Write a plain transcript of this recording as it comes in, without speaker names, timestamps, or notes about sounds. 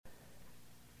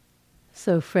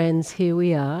So friends, here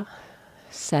we are,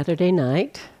 Saturday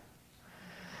night.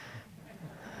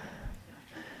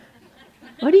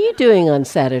 What are you doing on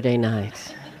Saturday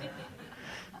night?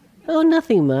 Oh,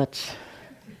 nothing much.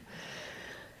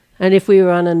 And if we were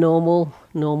on a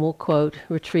normal quote,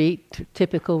 retreat,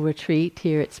 typical retreat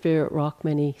here at Spirit Rock,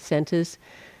 many centers,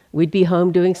 we'd be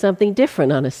home doing something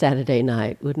different on a Saturday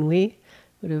night, wouldn't we?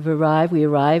 We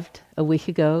arrived a week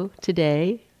ago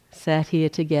today, sat here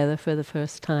together for the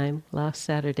first time last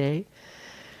Saturday.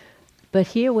 But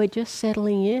here we're just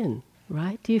settling in,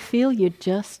 right? Do you feel you're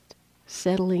just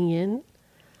settling in?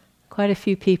 Quite a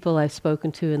few people I've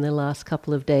spoken to in the last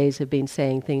couple of days have been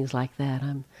saying things like that.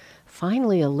 I'm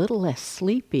finally a little less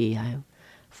sleepy. I'm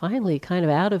finally kind of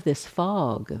out of this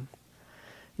fog of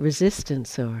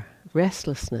resistance or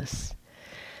restlessness.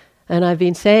 And I've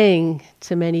been saying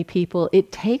to many people,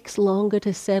 it takes longer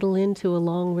to settle into a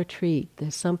long retreat.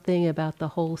 There's something about the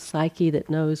whole psyche that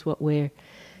knows what we're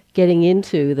getting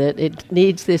into, that it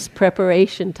needs this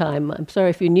preparation time. I'm sorry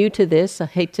if you're new to this. I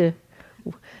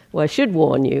should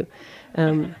warn you.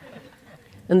 And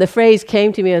the phrase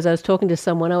came to me as I was talking to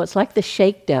someone, it's like the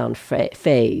shakedown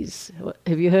phase.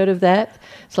 Have you heard of that?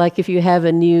 It's like if you have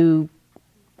a new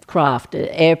craft, an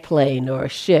airplane or a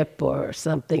ship or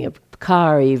something, a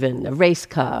car even, a race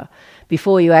car,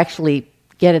 before you actually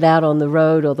get it out on the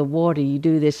road or the water, you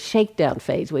do this shakedown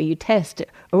phase where you test,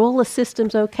 are all the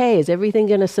systems okay? Is everything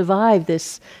going to survive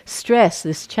this stress,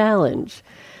 this challenge?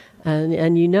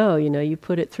 And you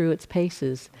put it through its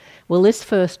paces. Well, this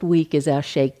first week is our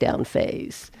shakedown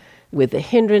phase, with the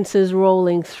hindrances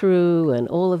rolling through and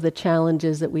all of the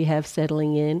challenges that we have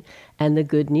settling in. And the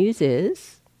good news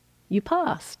is, you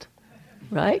passed,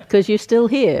 right? Because you're still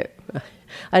here.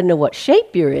 I don't know what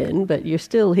shape you're in, but you're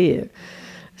still here.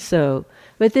 So,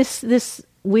 but this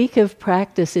week of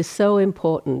practice is so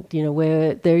important,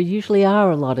 where there usually are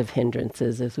a lot of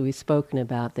hindrances, as we've spoken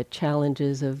about, the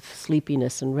challenges of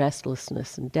sleepiness and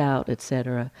restlessness and doubt,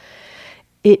 etc.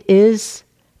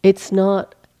 It's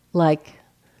not like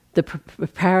the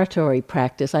preparatory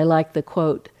practice. I like the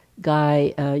quote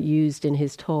Guy used in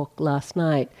his talk last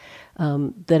night,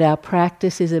 that our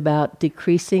practice is about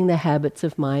decreasing the habits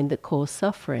of mind that cause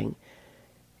suffering.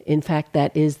 In fact,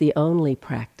 that is the only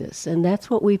practice. And that's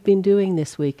what we've been doing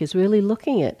this week, is really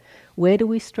looking at where do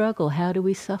we struggle, how do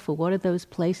we suffer, what are those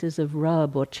places of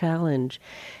rub or challenge,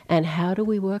 and how do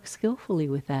we work skillfully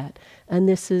with that. And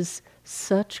this is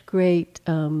such great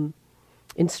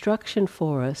instruction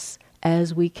for us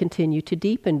as we continue to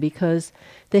deepen, because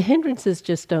the hindrances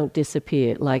just don't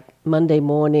disappear. Like Monday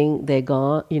morning, they're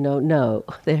gone, no.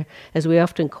 They're, as we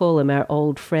often call them, our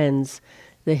old friends,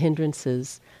 the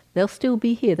hindrances. They'll still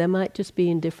be here. They might just be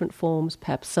in different forms,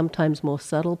 perhaps sometimes more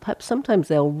subtle, perhaps sometimes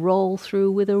they'll roll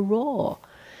through with a roar.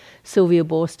 Sylvia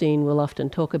Boorstein will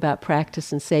often talk about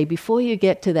practice and say, before you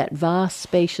get to that vast,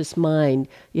 spacious mind,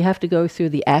 you have to go through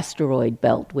the asteroid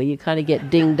belt where you kind of get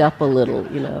dinged up a little,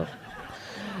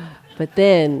 But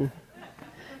then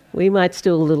we might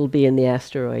still a little be in the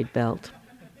asteroid belt.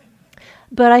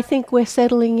 But I think we're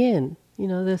settling in.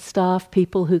 The staff,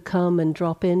 people who come and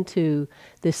drop into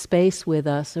this space with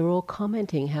us are all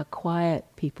commenting how quiet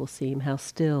people seem, how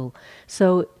still.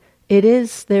 So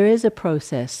there is a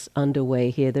process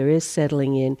underway here. There is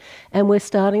settling in. And we're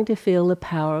starting to feel the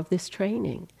power of this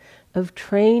training, of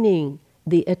training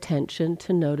the attention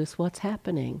to notice what's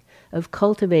happening, of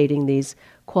cultivating these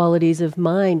qualities of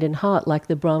mind and heart, like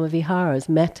the Brahmaviharas,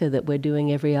 metta that we're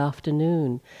doing every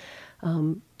afternoon.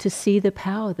 To see the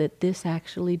power that this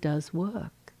actually does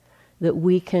work, that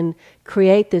we can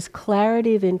create this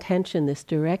clarity of intention, this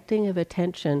directing of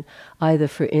attention, either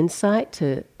for insight,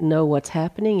 to know what's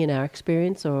happening in our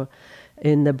experience, or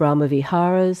in the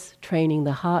Brahmaviharas, training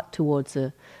the heart towards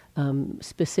a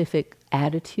specific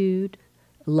attitude,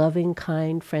 loving,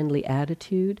 kind, friendly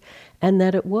attitude, and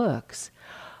that it works.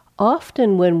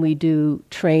 Often when we do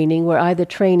training, we're either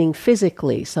training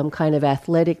physically, some kind of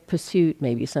athletic pursuit,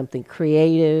 maybe something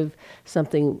creative,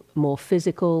 something more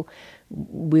physical.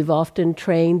 We've often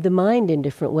trained the mind in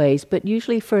different ways, but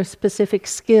usually for a specific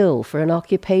skill, for an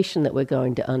occupation that we're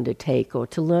going to undertake, or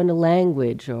to learn a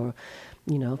language, or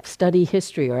study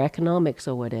history or economics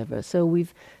or whatever. So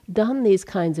we've done these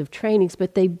kinds of trainings,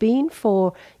 but they've been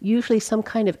for usually some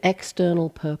kind of external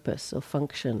purpose or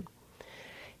function.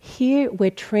 Here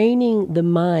we're training the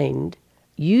mind,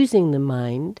 using the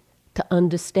mind to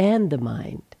understand the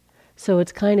mind. So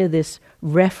it's kind of this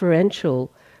referential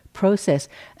process.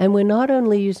 And we're not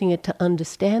only using it to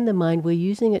understand the mind, we're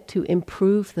using it to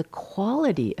improve the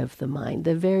quality of the mind,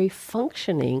 the very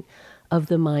functioning of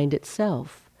the mind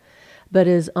itself. But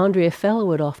as Andrea Feller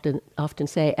would often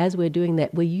say, as we're doing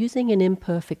that, we're using an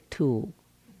imperfect tool,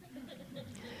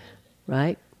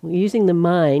 right? We're using the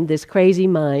mind, this crazy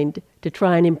mind, to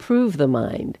try and improve the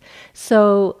mind.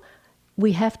 So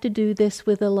we have to do this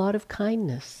with a lot of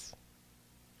kindness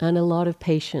and a lot of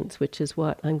patience, which is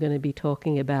what I'm going to be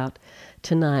talking about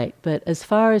tonight. But as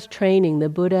far as training, the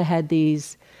Buddha had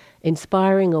these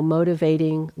inspiring or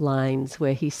motivating lines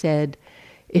where he said,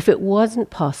 if it wasn't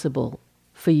possible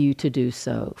for you to do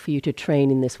so, for you to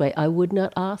train in this way, I would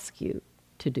not ask you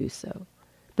to do so.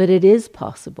 But it is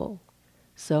possible.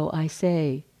 So I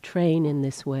say, train in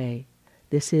this way.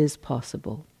 This is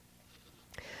possible.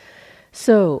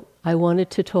 So I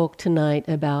wanted to talk tonight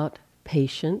about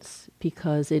patience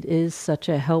because it is such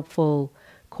a helpful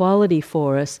quality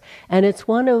for us. And it's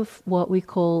one of what we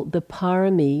call the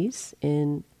paramis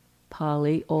in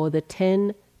Pali, or the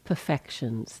 10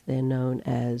 perfections, they're known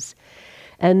as.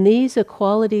 And these are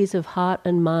qualities of heart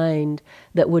and mind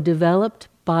that were developed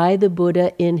by the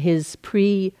Buddha in his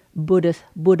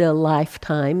pre-Buddha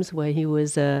lifetimes, where he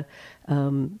was a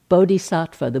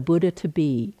bodhisattva, the Buddha to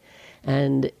be.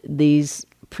 And these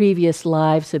previous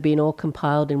lives have been all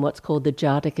compiled in what's called the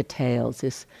Jataka tales,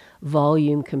 this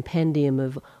volume compendium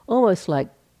of almost like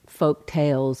folk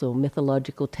tales or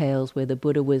mythological tales where the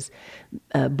Buddha was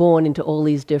born into all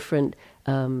these different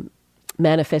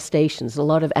manifestations, a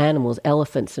lot of animals,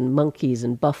 elephants and monkeys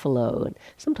and buffalo and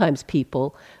sometimes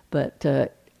people, but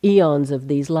eons of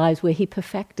these lives where he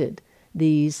perfected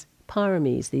these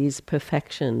paramis, these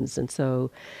perfections. And so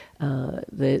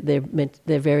they're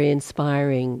very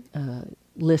inspiring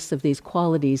lists of these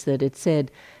qualities that it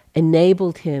said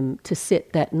enabled him to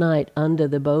sit that night under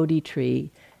the Bodhi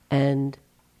tree and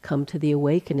come to the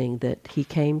awakening that he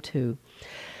came to.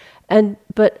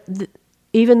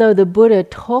 Even though the Buddha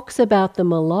talks about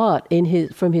them a lot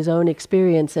from his own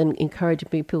experience and encouraging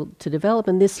people to develop,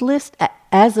 and this list,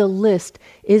 as a list,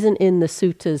 isn't in the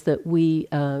suttas that we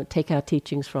take our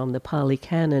teachings from, the Pali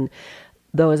Canon,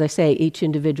 though, as I say, each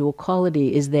individual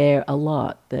quality is there a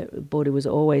lot. The Buddha was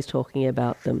always talking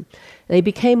about them. They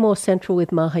became more central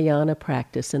with Mahayana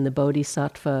practice and the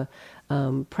Bodhisattva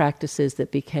practices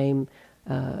that became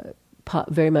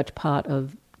very much part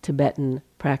of Tibetan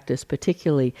practice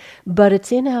particularly. But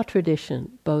it's in our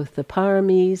tradition. Both the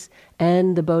paramis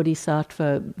and the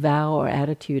Bodhisattva vow or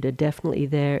attitude are definitely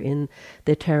there in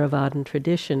the Theravadan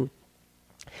tradition.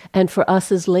 And for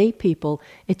us as lay people,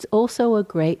 it's also a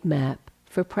great map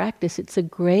for practice. It's a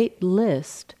great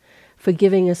list for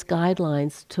giving us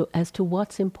guidelines as to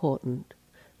what's important.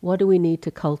 What do we need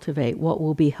to cultivate? What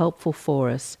will be helpful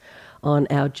for us on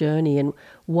our journey? And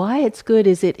why it's good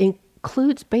is it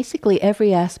includes basically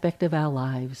every aspect of our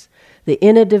lives. The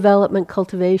inner development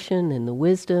cultivation and the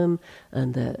wisdom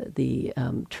and the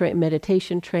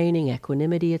meditation training,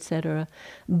 equanimity, etc.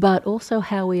 But also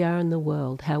how we are in the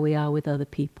world, how we are with other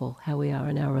people, how we are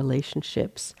in our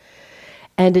relationships.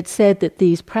 And it's said that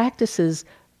these practices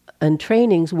and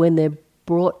trainings, when they're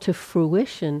brought to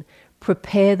fruition,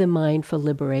 prepare the mind for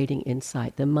liberating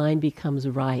insight. The mind becomes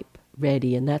ripe,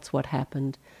 ready, and that's what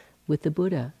happened with the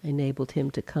Buddha, enabled him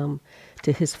to come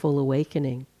to his full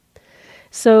awakening.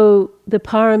 So the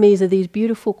paramis are these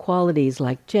beautiful qualities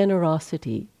like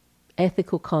generosity,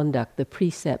 ethical conduct, the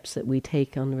precepts that we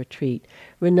take on retreat,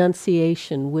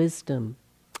 renunciation, wisdom,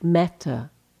 metta,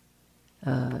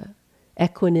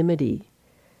 equanimity,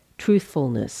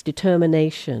 truthfulness,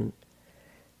 determination,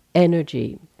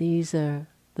 energy. These are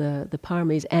the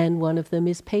paramis, and one of them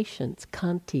is patience.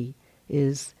 Khanti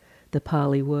is the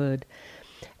Pali word.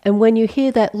 And when you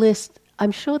hear that list,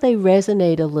 I'm sure they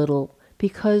resonate a little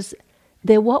because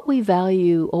they're what we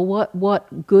value, or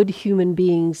what good human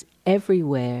beings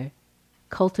everywhere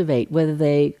cultivate, whether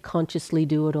they consciously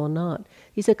do it or not.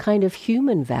 These are kind of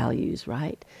human values,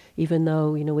 right? Even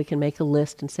though, we can make a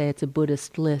list and say it's a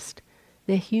Buddhist list,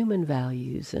 they're human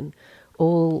values, and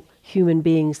all human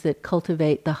beings that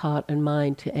cultivate the heart and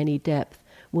mind to any depth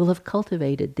will have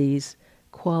cultivated these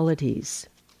qualities.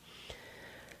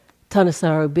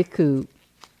 Thanissaro Bhikkhu,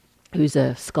 who's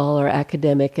a scholar,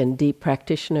 academic, and deep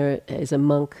practitioner, is a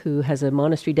monk who has a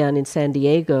monastery down in San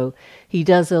Diego. He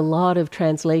does a lot of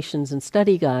translations and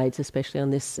study guides, especially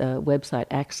on this website,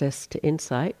 Access to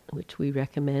Insight, which we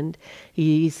recommend.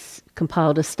 He's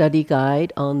compiled a study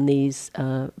guide on these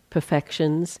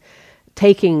perfections,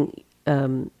 taking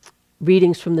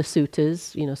readings from the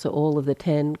suttas, so all of the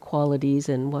 10 qualities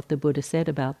and what the Buddha said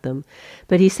about them.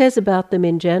 But he says about them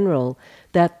in general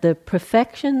that the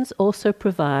perfections also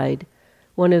provide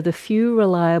one of the few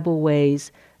reliable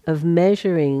ways of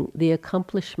measuring the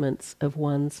accomplishments of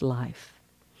one's life.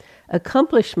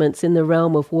 Accomplishments in the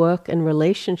realm of work and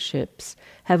relationships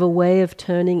have a way of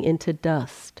turning into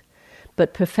dust,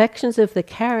 but perfections of the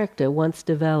character once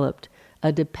developed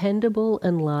are dependable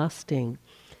and lasting,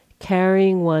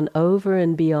 carrying one over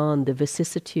and beyond the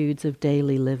vicissitudes of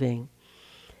daily living.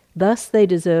 Thus they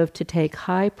deserve to take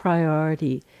high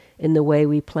priority in the way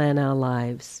we plan our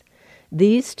lives.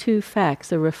 These two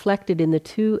facts are reflected in the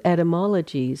two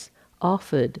etymologies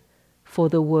offered for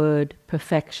the word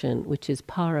perfection, which is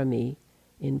parami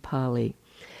in Pali.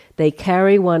 They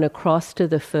carry one across to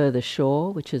the further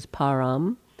shore, which is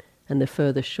param, and the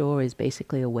further shore is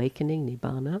basically awakening,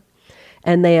 nibbana.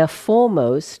 And they are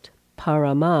foremost,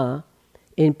 parama,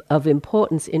 of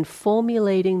importance in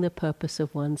formulating the purpose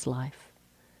of one's life.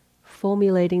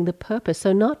 Formulating the purpose.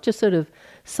 So not just sort of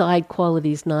side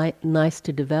qualities nice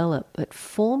to develop, but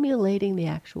formulating the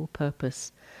actual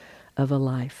purpose of a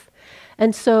life.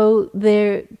 And so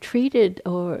they're treated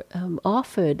or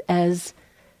offered as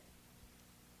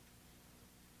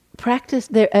practice,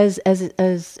 as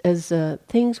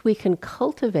things we can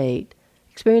cultivate,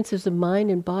 experiences of mind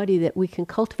and body that we can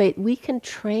cultivate, we can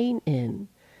train in.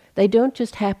 They don't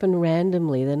just happen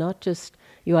randomly. They're not just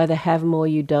you either have them or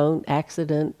you don't,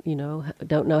 accident,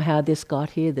 don't know how this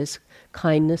got here, this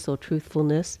kindness or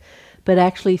truthfulness, but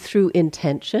actually through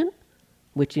intention,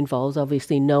 which involves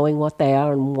obviously knowing what they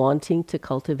are and wanting to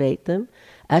cultivate them,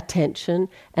 attention,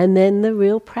 and then the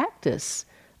real practice.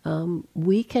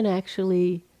 We can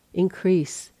actually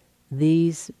increase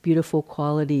these beautiful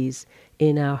qualities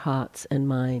in our hearts and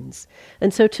minds.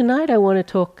 And so tonight I want to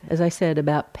talk, as I said,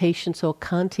 about patience or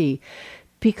khanti,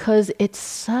 because it's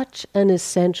such an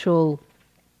essential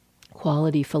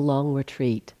quality for long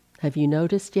retreat. Have you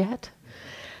noticed yet?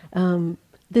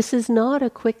 This is not a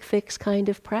quick fix kind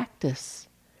of practice.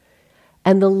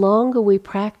 And the longer we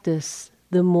practice,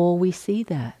 the more we see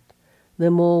that.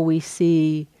 The more we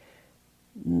see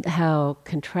how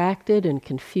contracted and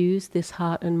confused this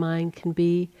heart and mind can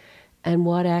be, and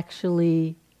what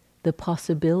actually the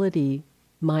possibility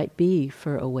might be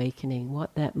for awakening,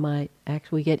 what that might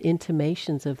actually get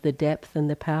intimations of the depth and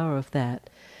the power of that.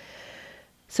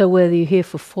 So whether you're here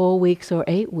for 4 weeks or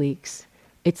 8 weeks,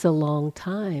 it's a long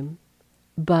time,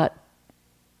 but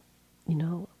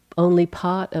only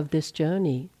part of this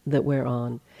journey that we're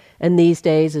on. And these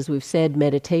days, as we've said,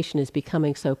 meditation is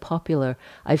becoming so popular.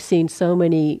 I've seen so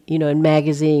many, in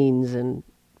magazines and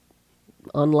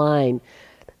online,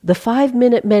 the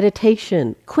 5-minute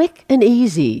meditation, quick and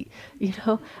easy.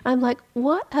 I'm like,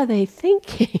 what are they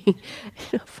thinking?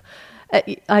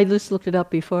 I just looked it up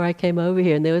before I came over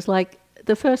here, and there was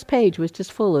the first page was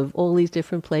just full of all these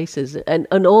different places, and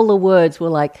all the words were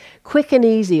like quick and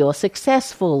easy, or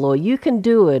successful, or you can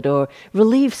do it, or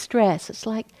relieve stress. It's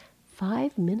like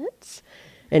 5 minutes?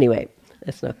 Anyway,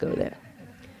 let's not go there.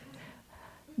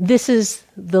 This is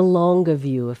the longer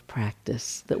view of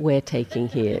practice that we're taking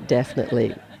here,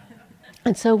 definitely.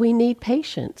 And so we need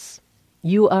patience.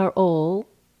 You are all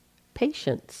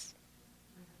patients.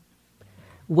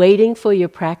 Waiting for your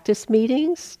practice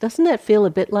meetings, doesn't that feel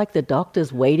a bit like the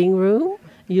doctor's waiting room?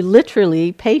 You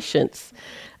literally patience.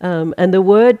 And the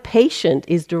word patient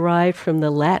is derived from the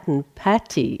Latin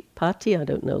pati, I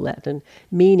don't know Latin,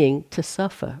 meaning to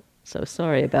suffer. So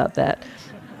sorry about that.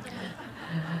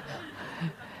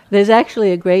 There's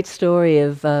actually a great story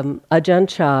of Ajahn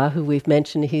Chah, who we've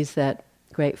mentioned. He's that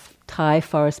great Thai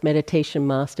forest meditation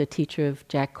master, teacher of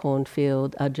Jack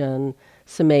Cornfield, Ajahn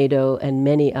Sumedho, and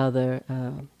many other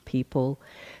people,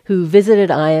 who visited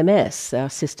IMS, our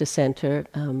sister center,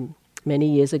 many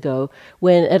years ago,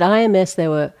 when at IMS they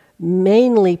were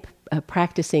mainly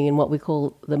practicing in what we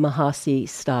call the Mahasi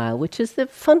style, which is the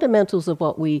fundamentals of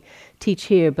what we teach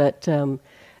here, but there's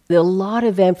a lot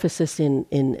of emphasis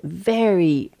in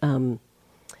very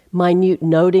minute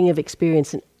noting of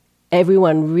experience, and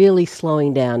everyone really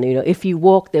slowing down. If you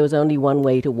walk, there was only one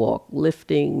way to walk: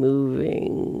 lifting,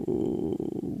 moving,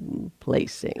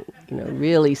 placing.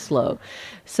 Really slow.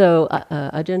 So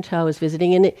Ajahn Chah was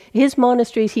visiting, and his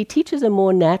monasteries, he teaches a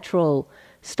more natural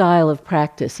style of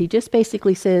practice. He just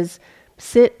basically says,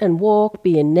 sit and walk,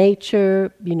 be in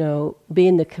nature, be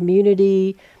in the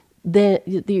community. Then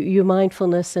your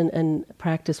mindfulness and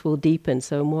practice will deepen.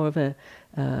 So more of a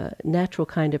natural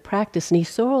kind of practice. And he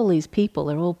saw all these people,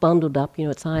 they're all bundled up,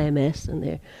 it's IMS, and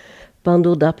they're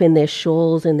bundled up in their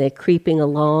shawls, and they're creeping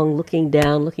along, looking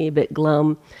down, looking a bit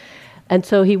glum. And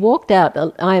so he walked out.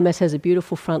 IMS has a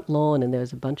beautiful front lawn, and there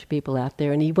was a bunch of people out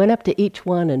there, and he went up to each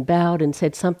one and bowed and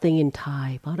said something in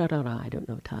Thai. I don't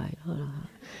know Thai.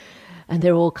 And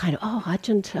they're all kind of,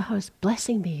 Ajahn Chah is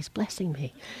blessing me, he's blessing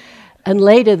me. And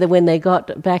later, when they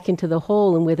got back into the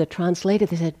hall and with a translator,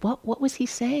 they said, what was he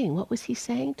saying? What was he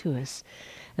saying to us?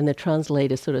 And the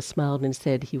translator sort of smiled and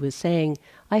said, he was saying,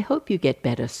 I hope you get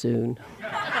better soon.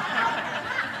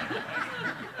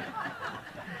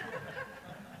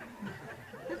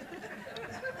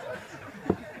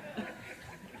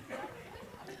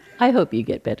 I hope you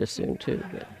get better soon too,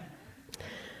 but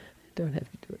don't have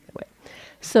to do it that way.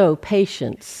 So,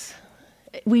 patience.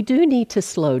 We do need to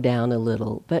slow down a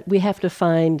little, but we have to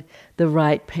find the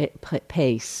right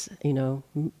pace,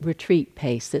 retreat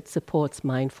pace that supports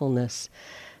mindfulness.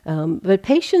 But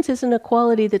patience isn't a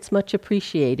quality that's much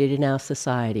appreciated in our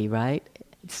society, right?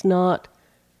 It's not,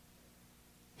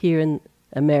 here in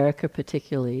America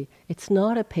particularly, it's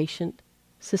not a patient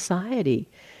society.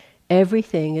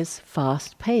 Everything is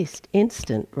fast-paced,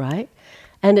 instant, right?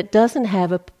 And it doesn't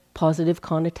have a positive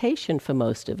connotation for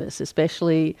most of us,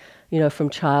 especially, from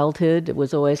childhood. It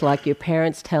was always like your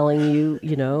parents telling you,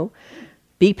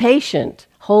 be patient,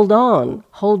 hold on,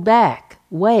 hold back,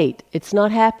 wait, it's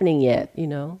not happening yet,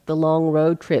 the long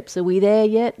road trips. Are we there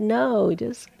yet? No,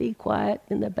 just be quiet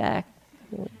in the back,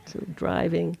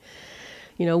 driving.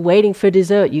 Waiting for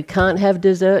dessert. You can't have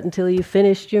dessert until you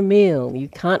finished your meal. You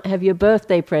can't have your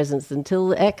birthday presents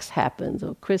until X happens,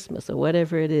 or Christmas, or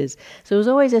whatever it is. So there was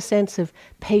always a sense of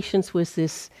patience was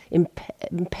this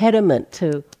impediment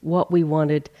to what we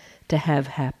wanted to have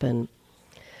happen.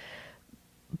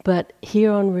 But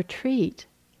here on retreat,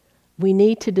 we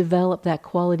need to develop that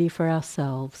quality for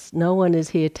ourselves. No one is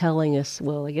here telling us,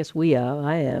 well, I guess we are,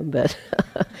 I am, but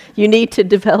you need to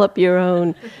develop your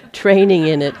own training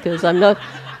in it, because I'm not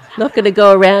going to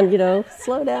go around,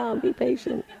 slow down, be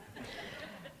patient.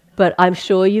 But I'm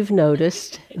sure you've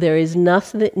noticed there is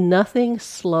nothing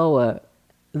slower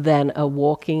than a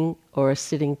walking or a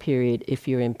sitting period if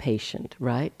you're impatient,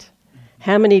 right?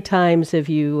 How many times have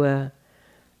you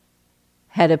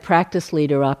had a practice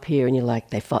leader up here and you're like,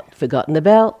 they've forgotten the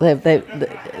bell,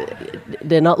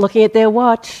 they're not looking at their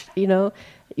watch,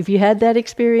 Have you had that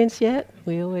experience yet?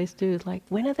 We always do. It's like,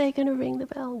 when are they going to ring the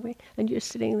bell? And you're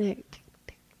sitting there, tick,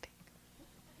 tick, tick.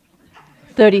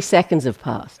 30 seconds have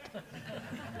passed.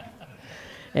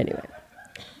 Anyway,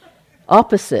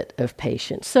 opposite of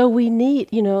patience. So we need,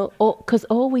 because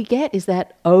all we get is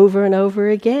that over and over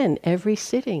again, every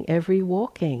sitting, every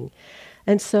walking.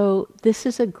 And so this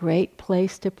is a great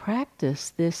place to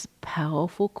practice this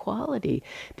powerful quality,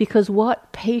 because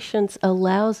what patience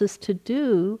allows us to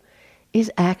do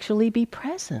is actually be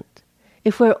present.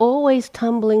 If we're always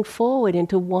tumbling forward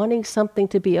into wanting something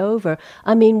to be over,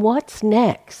 what's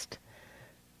next?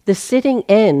 The sitting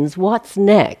ends, what's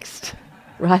next?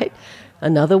 Right?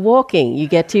 Another walking. You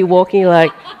get to your walking, you're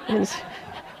like,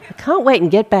 I can't wait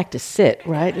and get back to sit,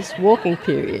 right? This walking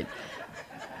period.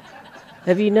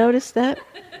 Have you noticed that?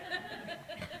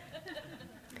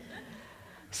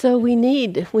 So we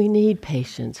need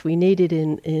patience. We need it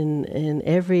in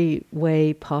every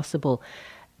way possible,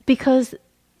 because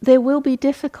there will be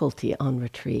difficulty on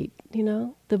retreat.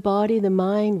 The body, the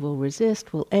mind will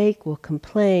resist, will ache, will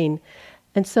complain.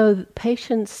 And so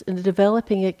patience in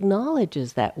developing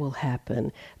acknowledges that will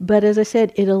happen. But as I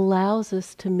said, it allows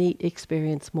us to meet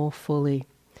experience more fully.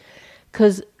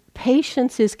 Because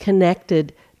patience is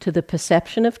connected to the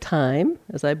perception of time,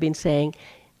 as I've been saying,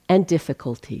 and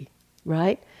difficulty,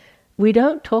 right? We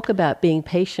don't talk about being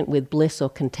patient with bliss or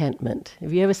contentment.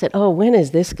 Have you ever said, when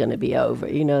is this going to be over?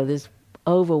 This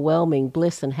overwhelming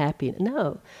bliss and happiness.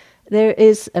 No, there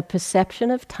is a perception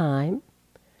of time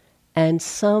and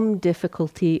some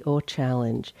difficulty or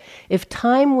challenge. If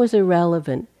time was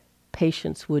irrelevant,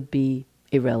 patience would be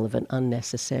irrelevant,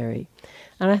 unnecessary.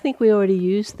 And I think we already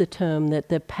used the term that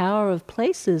the power of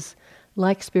places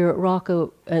like Spirit Rock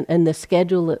and the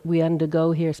schedule that we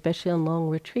undergo here, especially on long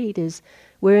retreat, is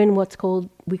we're in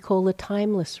we call the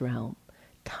timeless realm.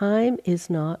 Time is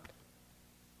not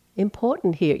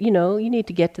important here. You need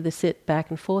to get to the sit back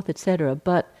and forth, etc.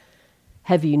 But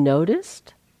have you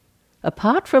noticed?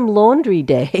 Apart from laundry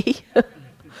day,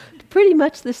 pretty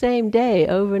much the same day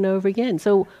over and over again.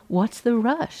 So what's the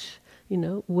rush?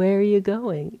 Where are you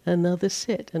going? Another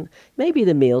sit. And maybe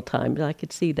the meal times, I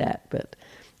could see that, but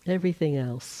everything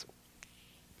else.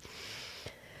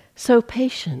 So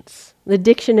patience. The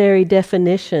dictionary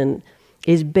definition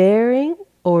is bearing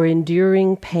or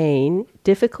enduring pain,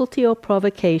 difficulty or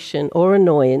provocation or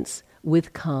annoyance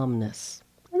with calmness.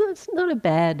 It's not a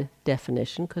bad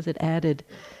definition because it added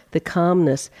the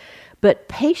calmness. But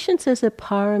patience as a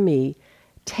parami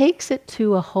takes it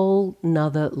to a whole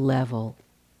nother level.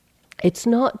 It's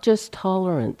not just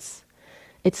tolerance.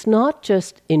 It's not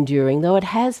just enduring, though it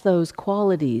has those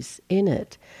qualities in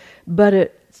it.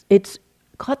 But it's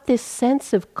got this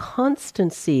sense of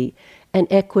constancy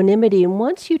and equanimity. And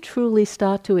once you truly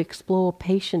start to explore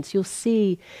patience, you'll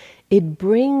see it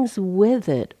brings with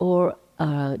it or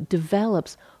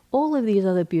develops all of these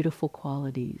other beautiful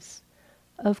qualities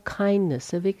of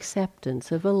kindness, of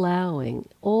acceptance, of allowing,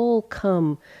 all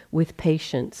come with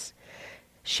patience.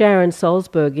 Sharon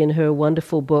Salzberg, in her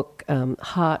wonderful book,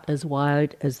 Heart as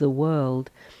Wide as the World,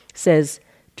 says,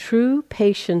 true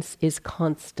patience is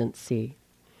constancy,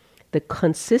 the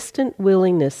consistent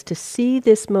willingness to see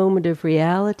this moment of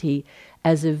reality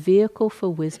as a vehicle for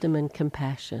wisdom and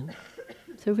compassion.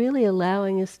 So really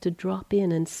allowing us to drop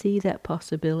in and see that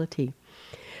possibility.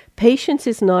 Patience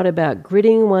is not about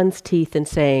gritting one's teeth and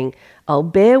saying, I'll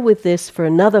bear with this for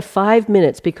another 5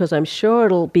 minutes because I'm sure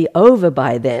it'll be over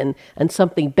by then and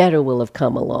something better will have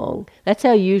come along. That's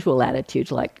our usual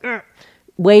attitude, like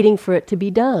waiting for it to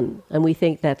be done. And we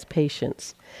think that's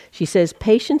patience. She says,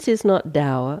 patience is not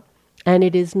dour and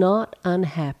it is not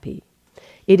unhappy.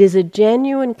 It is a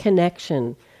genuine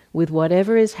connection with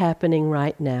whatever is happening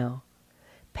right now.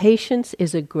 Patience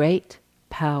is a great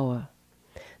power.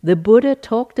 The Buddha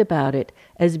talked about it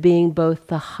as being both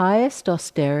the highest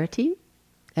austerity,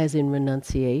 as in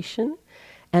renunciation,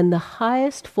 and the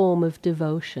highest form of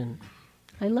devotion.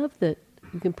 I love that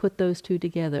you can put those two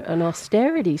together. An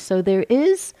austerity, so there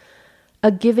is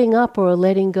a giving up or a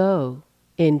letting go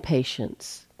in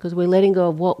patience, because we're letting go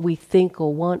of what we think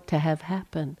or want to have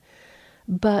happen.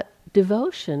 But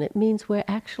devotion, it means we're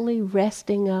actually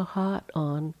resting our heart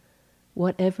on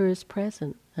whatever is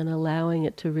present and allowing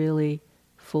it to really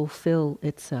fulfill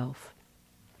itself.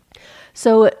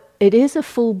 So it is a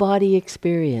full body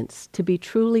experience. To be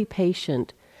truly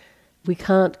patient, we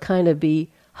can't kind of be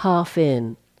half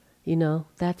in.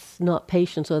 That's not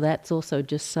patience, or that's also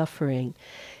just suffering.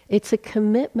 It's a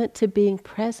commitment to being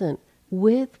present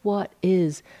with what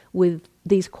is, with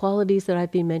these qualities that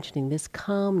I've been mentioning, this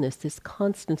calmness, this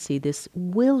constancy, this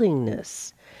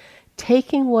willingness,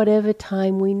 taking whatever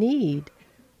time we need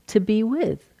to be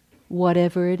with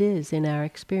whatever it is in our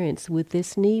experience, with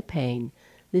this knee pain,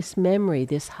 this memory,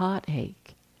 this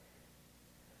heartache.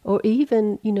 Or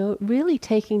even, really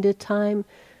taking the time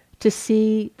to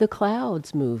see the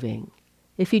clouds moving.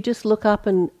 If you just look up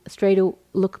and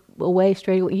look away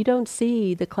straight away, you don't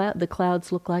see the cloud. The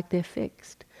clouds look like they're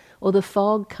fixed. Or the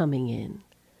fog coming in.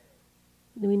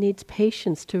 We need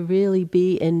patience to really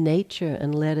be in nature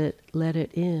and let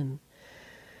it in.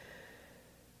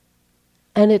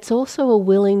 And it's also a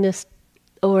willingness,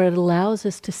 or it allows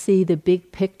us to see the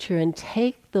big picture and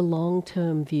take the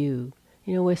long-term view.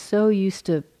 We're so used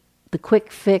to the quick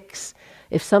fix.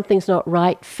 If something's not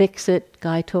right, fix it.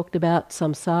 Guy talked about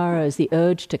samsara as the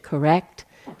urge to correct.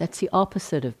 That's the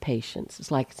opposite of patience. It's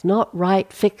like, it's not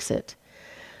right, fix it.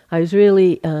 I was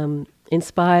really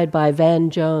inspired by Van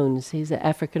Jones. He's an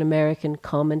African-American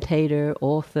commentator,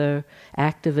 author,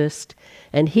 activist.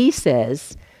 And he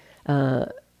says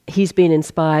he's been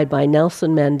inspired by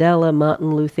Nelson Mandela,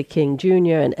 Martin Luther King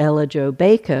Jr., and Ella Jo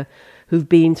Baker, who've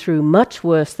been through much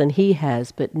worse than he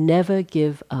has, but never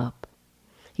give up.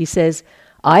 He says,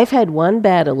 I've had one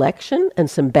bad election and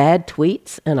some bad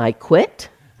tweets, and I quit.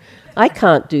 I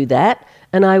can't do that,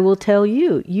 and I will tell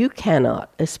you, you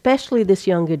cannot, especially this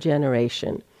younger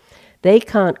generation. They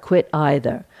can't quit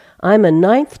either. I'm a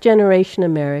 9th generation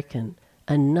American.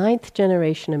 A 9th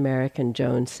generation American,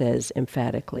 Jones says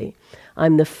emphatically.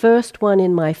 I'm the first one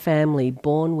in my family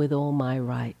born with all my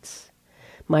rights.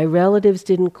 My relatives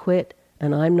didn't quit,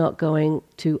 and I'm not going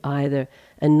to either,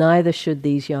 and neither should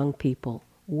these young people.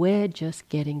 We're just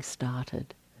getting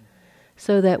started.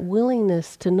 So that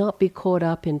willingness to not be caught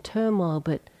up in turmoil,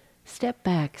 but step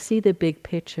back, see the big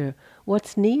picture,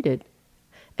 what's needed.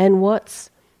 And what's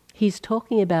he's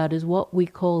talking about is what we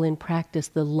call in practice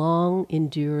the long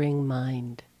enduring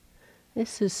mind.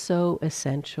 This is so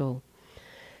essential,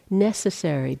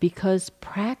 necessary, because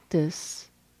practice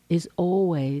is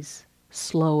always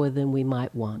slower than we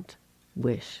might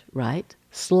wish, right?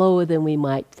 Slower than we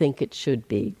might think it should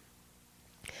be.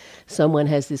 Someone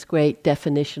has this great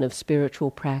definition of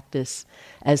spiritual practice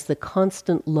as the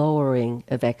constant lowering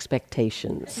of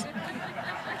expectations.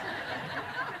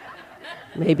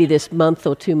 Maybe this month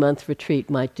or 2 month retreat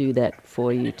might do that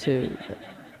for you too.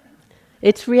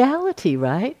 It's reality,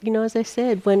 right? As I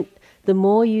said, when the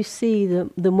more you see,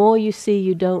 the more you see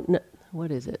you don't know.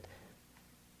 What is it?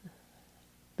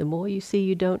 The more you see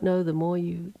you don't know, the more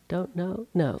you don't know?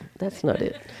 No, that's not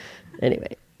it.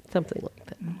 Anyway, something like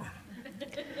that.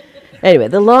 Anyway,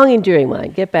 the long enduring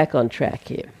mind. Get back on track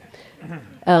here.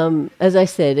 As I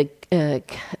said,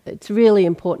 it's really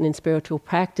important in spiritual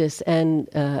practice, and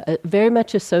very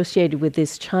much associated with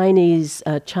this Chinese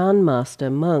Chan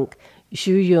master monk,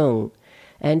 Zhu Yong,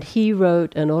 and he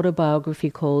wrote an autobiography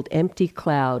called Empty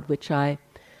Cloud, which I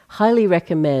highly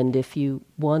recommend if you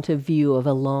want a view of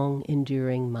a long,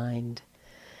 enduring mind.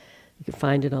 You can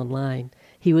find it online.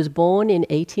 He was born in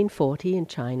 1840 in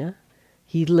China.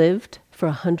 He lived for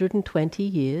 120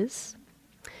 years.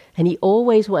 And he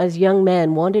always, as a young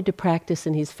man, wanted to practice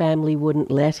and his family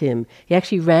wouldn't let him. He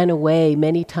actually ran away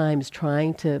many times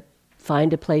trying to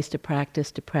find a place to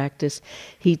practice.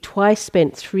 He twice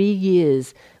spent 3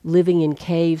 years living in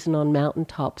caves and on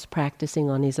mountaintops, practicing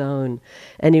on his own.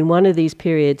 And in one of these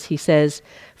periods, he says,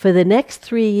 "For the next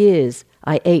 3 years,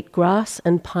 I ate grass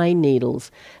and pine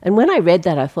needles." And when I read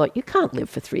that, I thought, you can't live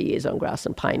for 3 years on grass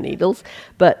and pine needles.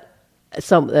 But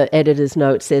some editor's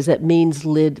note says that means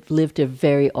lived a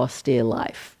very austere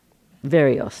life,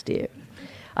 very austere.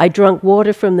 "I drank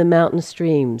water from the mountain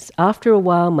streams. After a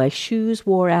while, my shoes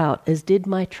wore out, as did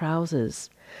my trousers.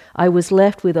 I was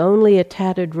left with only a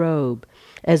tattered robe.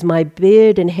 As my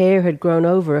beard and hair had grown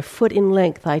over a foot in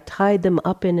length, I tied them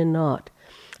up in a knot.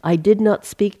 I did not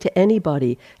speak to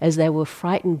anybody, as they were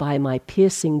frightened by my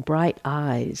piercing bright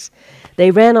eyes.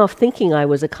 They ran off thinking I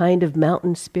was a kind of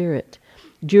mountain spirit.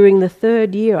 During the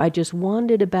 3rd year, I just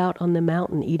wandered about on the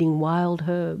mountain eating wild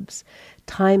herbs.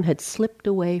 Time had slipped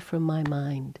away from my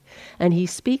mind." And he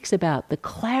speaks about the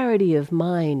clarity of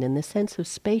mind and the sense of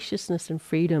spaciousness and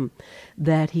freedom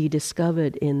that he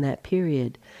discovered in that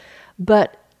period.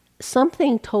 But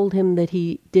something told him that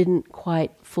he didn't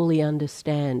quite fully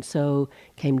understand, so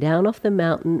came down off the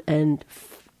mountain and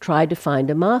tried to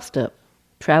find a master.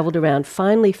 Traveled around,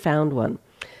 finally found one.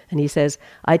 And he says,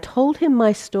 "I told him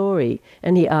my story,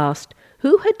 and he asked,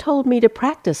 'Who had told me to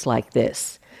practice like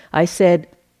this?' I said,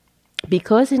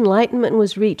 'Because enlightenment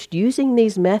was reached using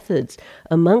these methods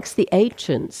amongst the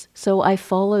ancients, so I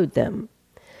followed them.'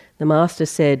 The master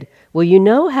said, 'Well, you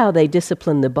know how they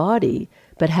discipline the body,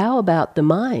 but how about the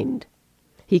mind?'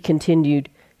 He continued,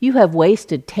 'You have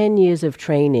wasted 10 years of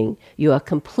training. You are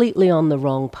completely on the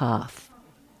wrong path.'"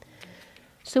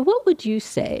 So what would you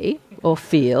say or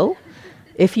feel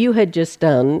if you had just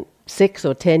done 6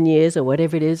 or 10 years or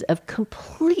whatever it is of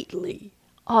completely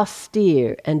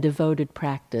austere and devoted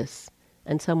practice,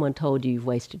 and someone told you you've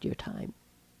wasted your time?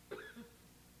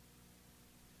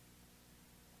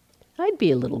 I'd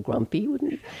be a little grumpy,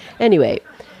 wouldn't you? Anyway,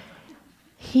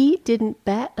 he didn't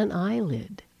bat an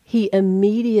eyelid. He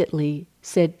immediately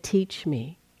said, "Teach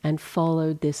me," and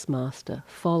followed this master,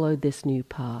 followed this new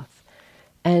path,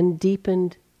 and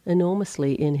deepened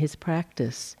enormously in his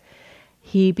practice.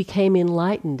 He became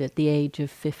enlightened at the age of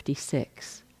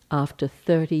 56, after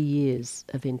 30 years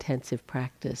of intensive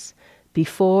practice.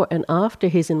 Before and after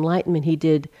his enlightenment, he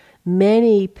did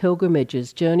many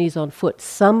pilgrimages, journeys on foot,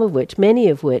 many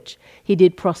of which, he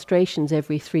did prostrations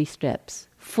every 3 steps,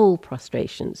 full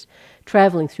prostrations,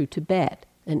 traveling through Tibet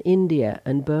and India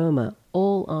and Burma,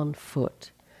 all on foot.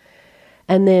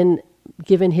 And then,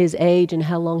 given his age and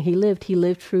how long he lived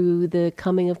through the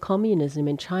coming of communism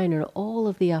in China and all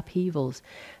of the upheavals,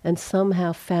 and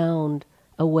somehow found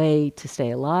a way to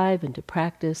stay alive and to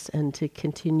practice and to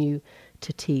continue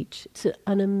to teach. It's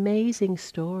an amazing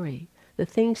story. The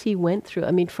things he went through,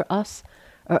 I mean, for us,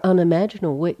 are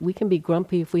unimaginable. We can be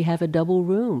grumpy if we have a double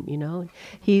room, you know.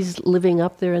 He's living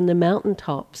up there in the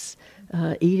mountaintops,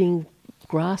 eating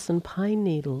grass and pine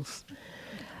needles.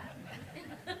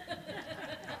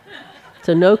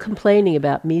 So no complaining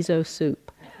about miso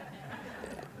soup.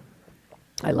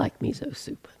 I like miso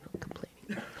soup, no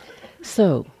complaining.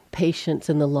 So, patience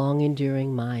and the long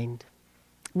enduring mind.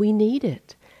 We need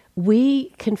it.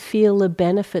 We can feel the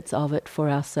benefits of it for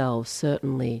ourselves,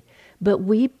 certainly, but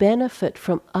we benefit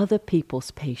from other people's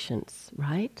patience,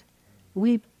 right?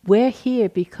 We're here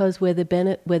because we're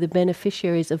the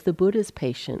beneficiaries of the Buddha's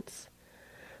patience,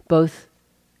 both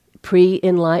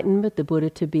pre-enlightenment, the Buddha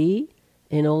to be,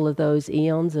 in all of those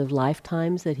eons of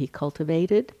lifetimes that he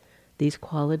cultivated, these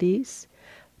qualities.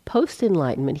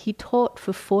 Post-enlightenment, he taught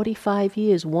for 45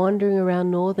 years, wandering around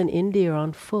northern India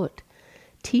on foot,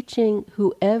 teaching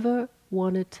whoever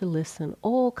wanted to listen.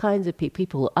 All kinds of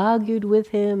people who argued with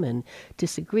him and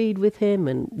disagreed with him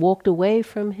and walked away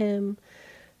from him.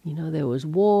 You know, there was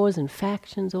wars and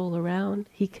factions all around.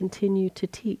 He continued to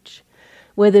teach.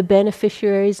 We're the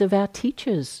beneficiaries of our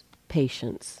teachers'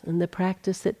 patience and the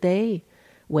practice that they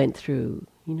went through,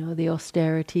 you know, the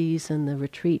austerities and the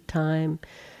retreat time.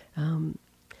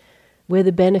 We're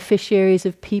the beneficiaries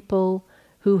of people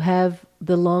who have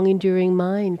the long enduring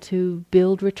mind to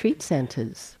build retreat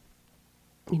centers.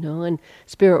 You know, and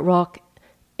Spirit Rock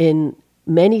in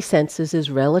many senses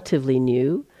is relatively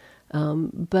new,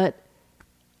 but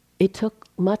it took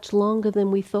much longer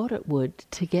than we thought it would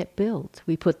to get built.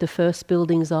 We put the first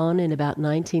buildings on in about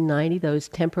 1990, those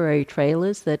temporary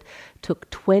trailers that took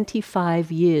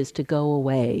 25 years to go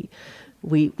away.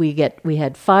 We had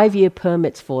 5-year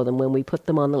permits for them when we put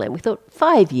them on the land. We thought,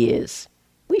 5 years.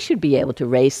 We should be able to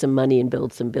raise some money and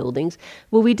build some buildings.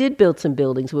 Well, we did build some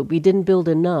buildings, but we didn't build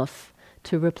enough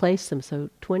to replace them. So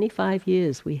 25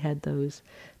 years we had those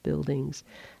buildings.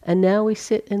 And now we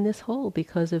sit in this hall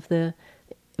because of the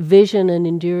vision and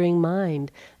enduring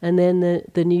mind. And then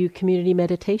the new community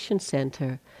meditation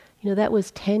center. That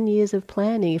was 10 years of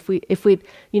planning. If we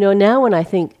now when I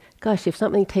think, gosh, if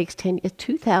something takes 10 years,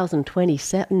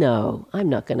 2027, no, I'm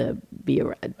not going to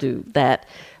do that.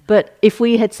 But if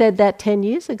we had said that 10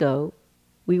 years ago,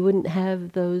 we wouldn't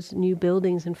have those new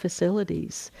buildings and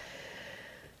facilities.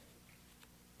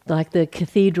 Like the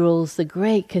cathedrals, the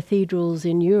great cathedrals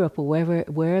in Europe or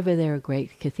wherever there are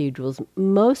great cathedrals,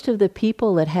 most of the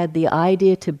people that had the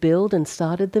idea to build and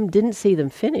started them didn't see them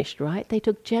finished, right? They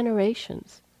took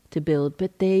generations to build,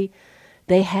 but they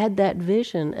had that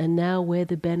vision, and now we're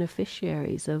the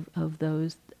beneficiaries of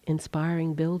those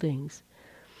inspiring buildings.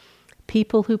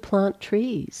 People who plant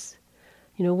trees.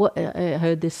 What I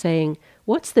heard this saying,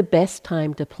 what's the best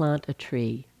time to plant a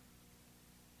tree?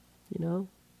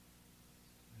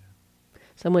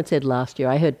 Someone said last year,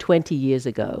 I heard 20 years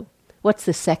ago. What's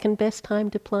the second best time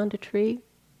to plant a tree?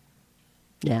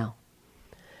 Now.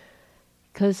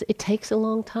 Because it takes a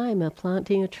long time.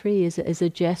 Planting a tree is a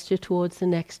gesture towards the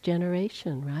next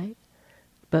generation, right?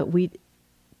 But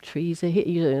trees are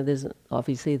here. There's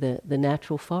obviously the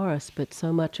natural forest, but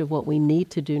so much of what we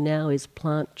need to do now is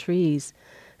plant trees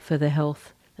for the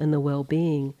health and the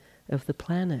well-being of the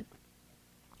planet.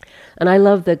 And I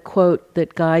love the quote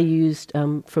that Guy used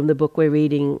from the book we're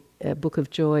reading, Book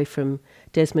of Joy, from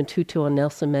Desmond Tutu on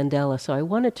Nelson Mandela. So I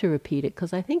wanted to repeat it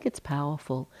because I think it's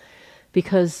powerful.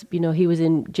 Because, he was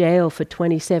in jail for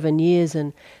 27 years,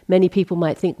 and many people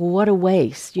might think, well, what a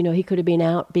waste. He could have been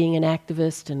out being an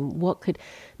activist, and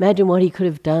imagine what he could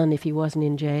have done if he wasn't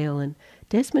in jail. And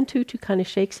Desmond Tutu kind of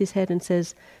shakes his head and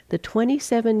says, the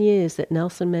 27 years that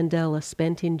Nelson Mandela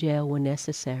spent in jail were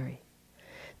necessary.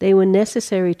 They were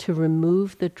necessary to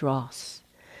remove the dross.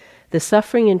 The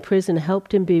suffering in prison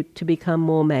helped him to become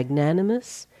more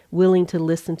magnanimous, willing to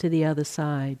listen to the other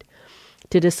side,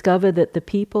 to discover that the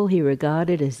people he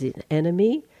regarded as an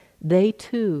enemy, they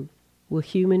too were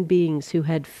human beings who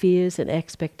had fears and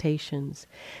expectations,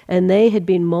 and they had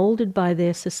been molded by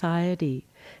their society.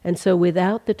 And so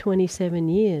without the 27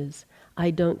 years, I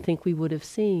don't think we would have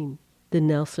seen the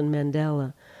Nelson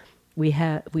Mandela we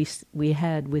had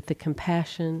with the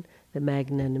compassion, the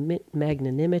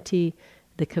magnanimity,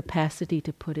 the capacity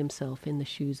to put himself in the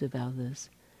shoes of others.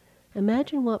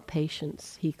 Imagine what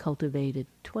patience he cultivated,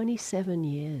 27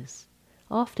 years,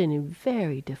 often in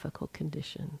very difficult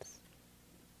conditions.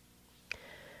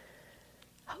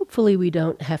 Hopefully we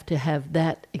don't have to have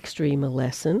that extreme a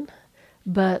lesson,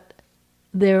 but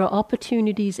there are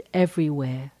opportunities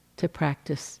everywhere to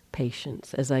practice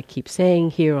patience, as I keep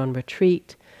saying here on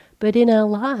retreat, but in our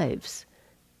lives,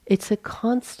 it's a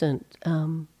constant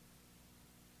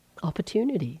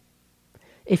opportunity.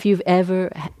 If you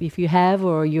have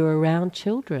or you're around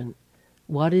children,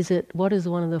 what is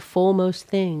one of the foremost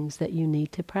things that you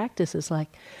need to practice? It's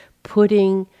like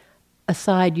putting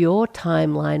aside your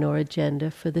timeline or agenda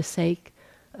for the sake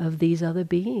of these other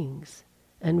beings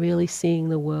and really seeing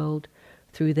the world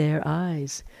through their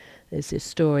eyes. There's this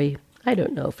story, I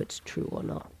don't know if it's true or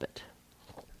not, but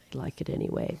I like it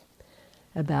anyway,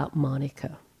 about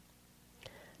Monica.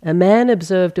 A man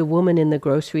observed a woman in the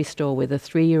grocery store with a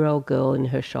 3-year-old girl in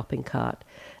her shopping cart.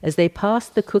 As they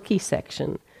passed the cookie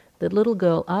section, the little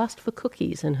girl asked for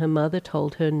cookies and her mother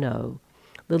told her no.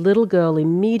 The little girl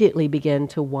immediately began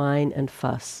to whine and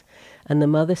fuss, and the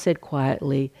mother said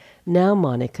quietly, "Now,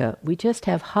 Monica, we just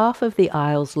have half of the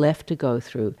aisles left to go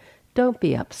through. Don't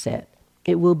be upset.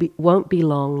 It won't be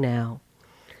long now."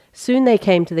 Soon they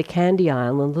came to the candy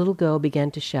aisle and the little girl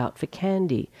began to shout for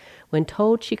candy. When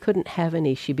told she couldn't have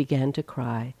any, she began to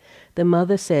cry. The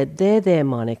mother said, There,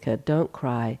 Monica, don't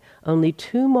cry. Only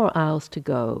 2 more aisles to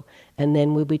go, and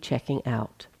then we'll be checking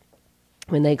out."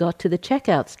 When they got to the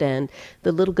checkout stand,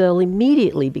 the little girl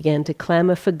immediately began to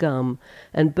clamor for gum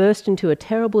and burst into a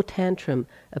terrible tantrum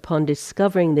upon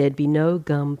discovering there'd be no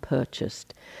gum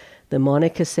purchased. The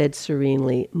Monica said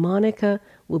serenely, "Monica,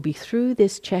 we'll be through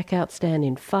this checkout stand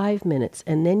in 5 minutes,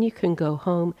 and then you can go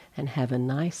home and have a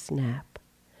nice nap."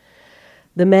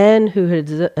 The man who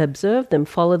had observed them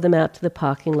followed them out to the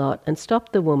parking lot and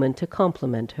stopped the woman to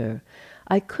compliment her.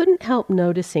 "I couldn't help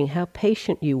noticing how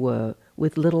patient you were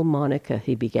with little Monica,"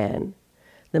 he began.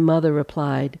 The mother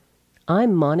replied,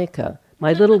 I'm Monica.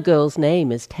 My little girl's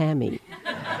name is Tammy.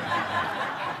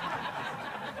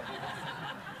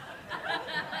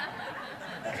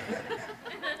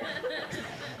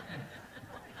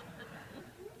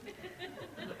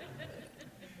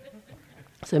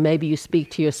 So maybe you speak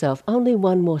to yourself, only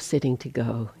one more sitting to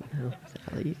go.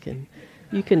 So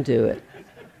you can do it.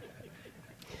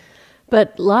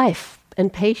 But life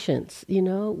and patience,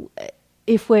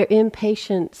 if we're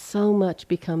impatient, so much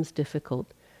becomes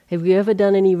difficult. Have you ever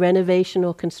done any renovation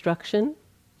or construction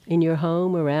in your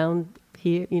home around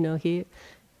here, here?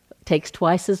 It takes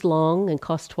twice as long and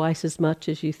costs twice as much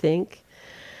as you think.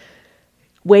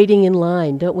 Waiting in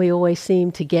line, don't we always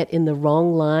seem to get in the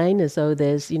wrong line as though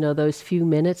there's, those few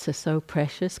minutes are so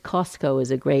precious? Costco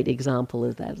is a great example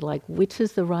of that. Like, which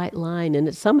is the right line? And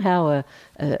it's somehow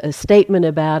a statement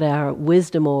about our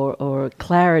wisdom or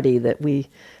clarity that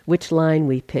which line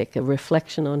we pick, a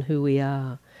reflection on who we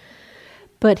are.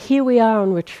 But here we are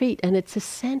on retreat, and it's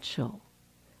essential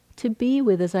to be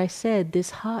with, as I said, this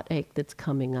heartache that's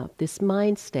coming up, this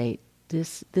mind state,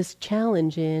 this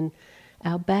challenge in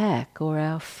our back or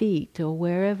our feet or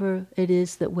wherever it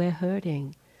is that we're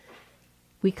hurting.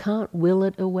 We can't will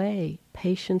it away.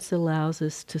 Patience allows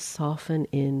us to soften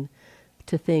in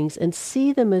to things and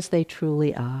see them as they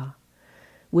truly are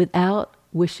without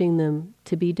wishing them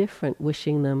to be different,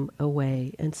 wishing them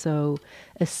away. And so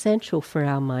essential for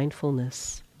our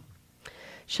mindfulness.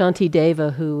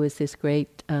 Shantideva, who was this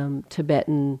great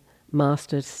Tibetan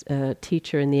master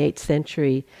teacher in the 8th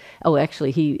century. Oh,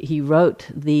 actually, he wrote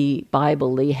the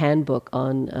Bible, the handbook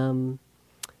on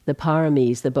the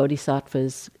paramis, the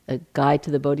bodhisattvas, a guide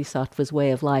to the bodhisattva's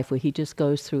way of life, where he just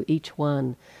goes through each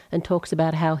one and talks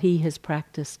about how he has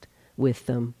practiced with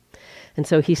them. And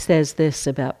so he says this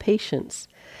about patience.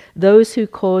 Those who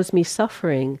cause me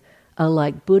suffering are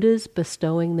like Buddhas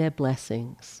bestowing their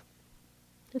blessings.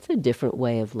 That's a different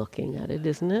way of looking at it,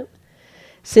 isn't it?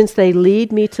 Since they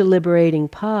lead me to liberating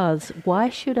paths, why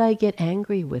should I get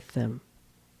angry with them?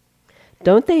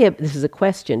 This is a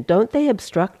question, don't they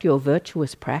obstruct your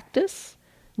virtuous practice?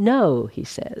 No, he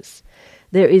says.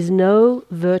 There is no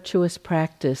virtuous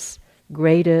practice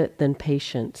greater than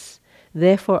patience.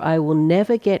 Therefore, I will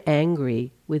never get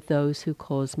angry with those who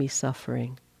cause me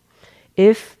suffering.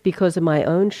 If, because of my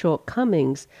own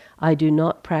shortcomings, I do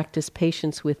not practice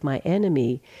patience with my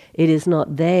enemy, it is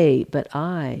not they, but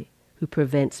I, who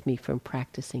prevents me from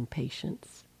practicing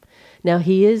patience. Now,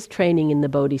 he is training in the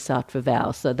Bodhisattva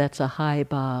vow, so that's a high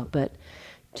bar, but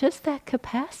just that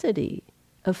capacity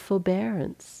of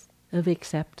forbearance, of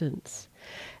acceptance.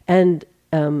 And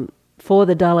for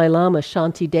the Dalai Lama,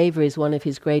 Shantideva is one of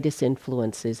his greatest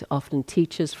influences, often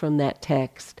teaches from that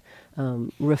text,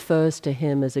 refers to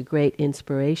him as a great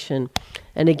inspiration.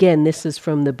 And again, this is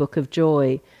from the Book of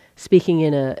Joy, speaking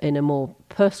in a more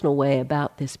personal way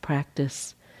about this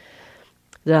practice.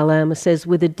 The Dalai Lama says,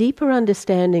 with a deeper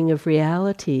understanding of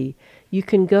reality, you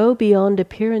can go beyond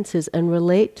appearances and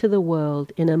relate to the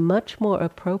world in a much more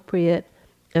appropriate,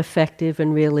 effective,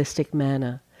 and realistic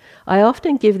manner. I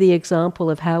often give the example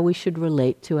of how we should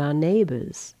relate to our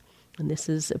neighbors, and this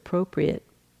is appropriate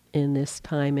in this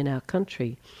time in our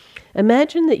country.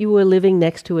 Imagine that you were living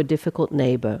next to a difficult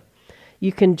neighbor.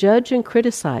 You can judge and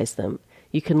criticize them.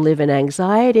 You can live in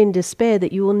anxiety and despair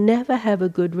that you will never have a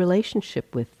good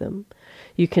relationship with them.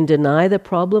 You can deny the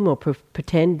problem or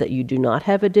pretend that you do not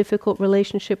have a difficult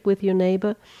relationship with your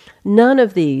neighbor. None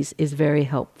of these is very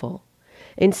helpful.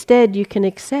 Instead, you can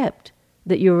accept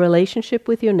that your relationship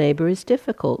with your neighbor is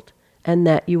difficult and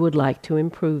that you would like to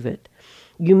improve it.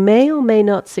 You may or may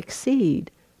not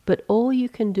succeed, but all you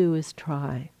can do is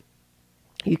try.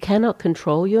 You cannot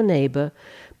control your neighbor,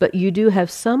 but you do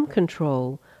have some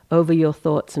control over your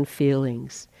thoughts and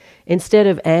feelings. Instead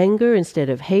of anger, instead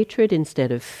of hatred,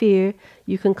 instead of fear,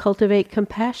 you can cultivate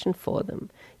compassion for them.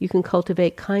 You can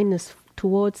cultivate kindness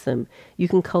towards them. You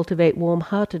can cultivate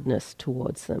warm-heartedness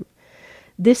towards them.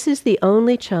 This is the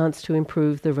only chance to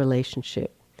improve the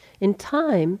relationship. In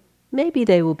time, maybe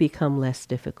they will become less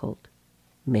difficult.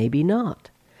 Maybe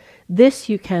not. This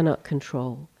you cannot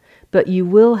control, but you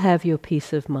will have your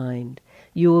peace of mind.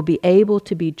 You will be able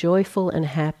to be joyful and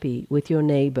happy with your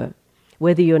neighbor,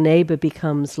 whether your neighbor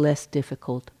becomes less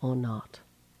difficult or not.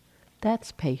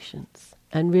 That's patience,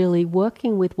 and really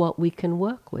working with what we can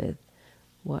work with,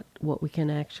 what we can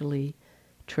actually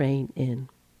train in.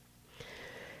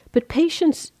 But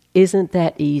patience isn't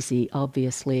that easy,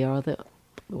 obviously,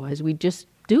 otherwise we just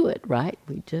do it, right?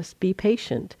 We just be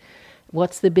patient.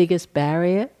 What's the biggest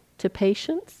barrier to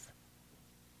patience?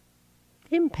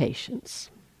 Impatience.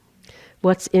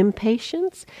 What's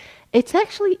impatience? It's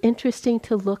actually interesting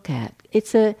to look at.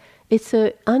 It's it's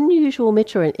an unusual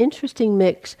mix or an interesting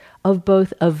mix of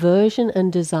both aversion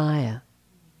and desire,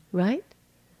 right?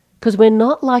 Because we're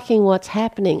not liking what's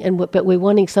happening, but we're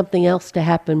wanting something else to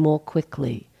happen more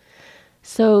quickly.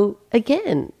 So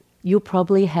again, you'll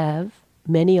probably have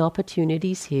many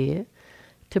opportunities here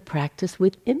to practice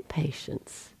with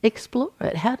impatience. Explore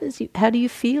it. How do you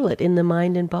feel it in the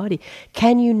mind and body?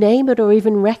 Can you name it or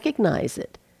even recognize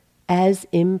it as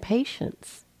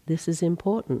impatience? This is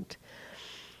important.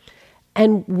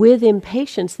 And with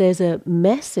impatience, there's a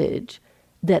message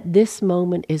that this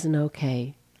moment isn't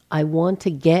okay. I want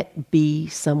to be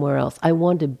somewhere else. I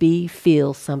want to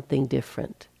feel something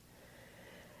different.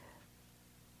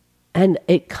 And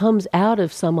it comes out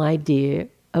of some idea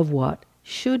of what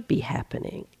should be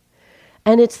happening.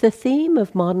 And it's the theme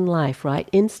of modern life, right?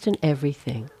 Instant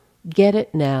everything. Get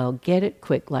it now, get it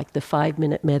quick, like the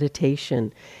 5-minute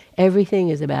meditation. Everything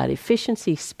is about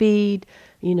efficiency, speed.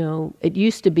 It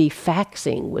used to be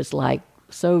faxing was like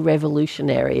so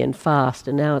revolutionary and fast,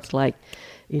 and now it's like,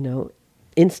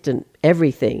 instant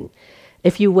everything.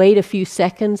 If you wait a few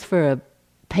seconds for a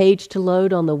page to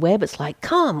load on the web, it's like,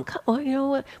 come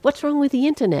on, what's wrong with the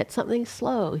internet? Something's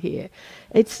slow here.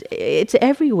 It's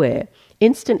everywhere.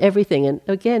 Instant everything. And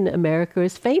again, America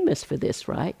is famous for this,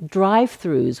 right?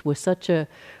 Drive-thrus were such a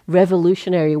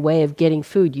revolutionary way of getting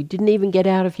food. You didn't even get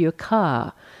out of your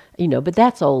car, but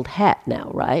that's old hat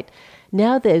now, right?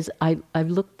 Now I've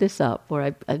looked this up, or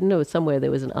I don't know, somewhere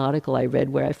there was an article I read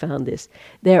where I found this.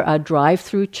 There are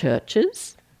drive-through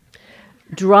churches,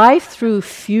 drive-through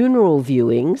funeral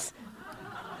viewings,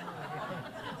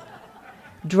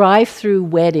 drive-through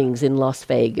weddings in Las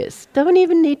Vegas. Don't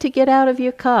even need to get out of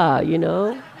your car, You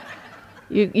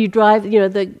drive,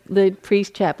 the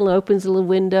priest chaplain opens a little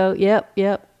window.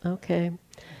 Yep, okay.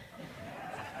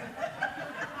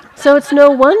 So it's no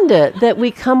wonder that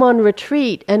we come on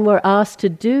retreat and we're asked to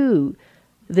do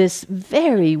this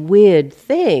very weird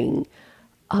thing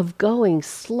of going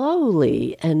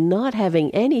slowly and not having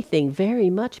anything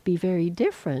very much be very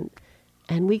different.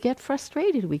 And we get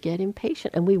frustrated, we get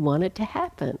impatient, and we want it to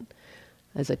happen.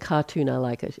 There's a cartoon I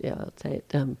like, I'll say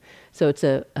it. So it's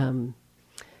a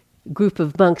group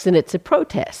of monks, and it's a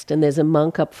protest. And there's a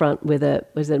monk up front with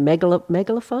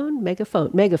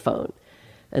megaphone.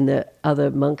 And the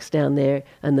other monks down there,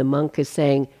 and the monk is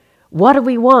saying, what do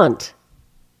we want?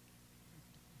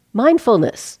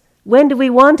 Mindfulness. When do we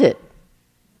want it?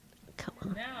 Come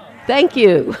on. Now. Thank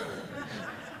you.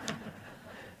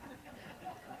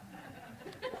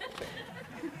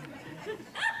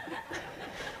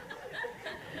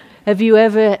 Have you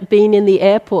ever been in the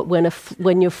airport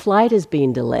when your flight has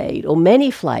been delayed, or many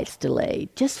flights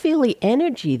delayed? Just feel the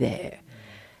energy there.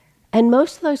 And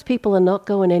most of those people are not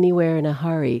going anywhere in a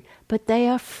hurry, but they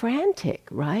are frantic,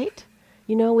 right?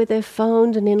 With their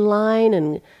phones and in line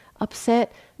and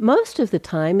upset. Most of the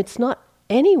time, it's not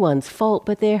anyone's fault,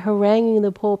 but they're haranguing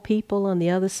the poor people on the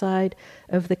other side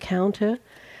of the counter.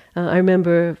 I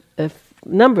remember a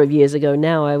number of years ago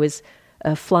now, I was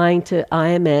flying to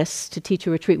IMS to teach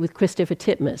a retreat with Christopher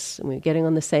Titmuss. And we were getting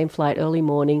on the same flight early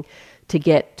morning to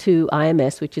get to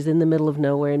IMS, which is in the middle of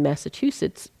nowhere in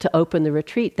Massachusetts, to open the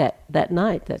retreat that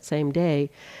night, that same day.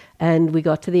 And we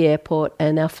got to the airport,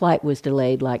 and our flight was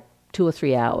delayed like 2 or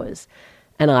 3 hours.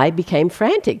 And I became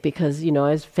frantic because, I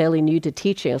was fairly new to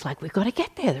teaching. I was like, we've got to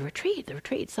get there, the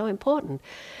retreat's so important.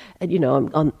 And,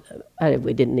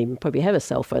 we didn't even probably have a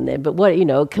cell phone then, but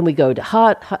can we go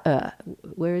to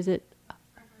where is it?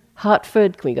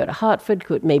 Hartford? Can we go to Hartford?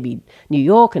 Could maybe New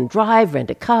York and drive,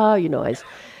 rent a car,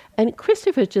 And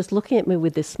Christopher just looking at me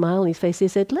with this smile on his face, he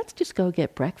said, let's just go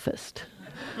get breakfast.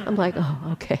 I'm like, oh,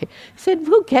 okay. He said,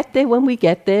 we'll get there when we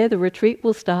get there. The retreat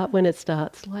will start when it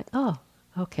starts. Like, oh,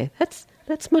 okay,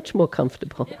 that's much more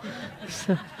comfortable.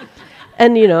 So,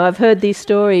 and, I've heard these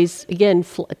stories, again,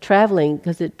 traveling,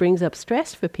 because it brings up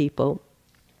stress for people,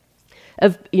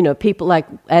 of, people like,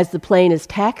 as the plane is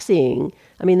taxiing,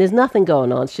 there's nothing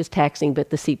going on. It's just taxiing,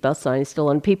 but the seatbelt sign is still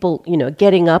on. People,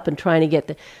 getting up and trying to get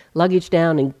the luggage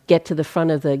down and get to the front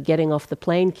of the getting off the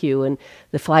plane queue, and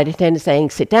the flight attendant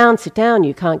saying, sit down,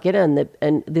 you can't get in.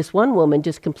 And this one woman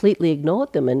just completely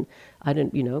ignored them, and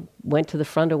went to the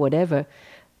front or whatever.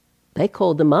 They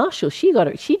called the marshal.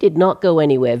 She did not go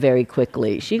anywhere very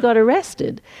quickly. She got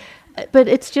arrested. But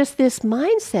it's just this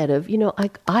mindset of,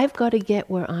 I've got to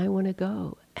get where I want to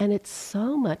go. And it's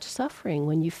so much suffering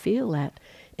when you feel that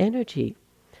energy.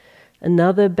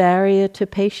 Another barrier to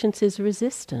patience is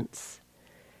resistance.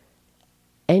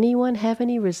 Anyone have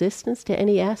any resistance to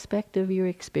any aspect of your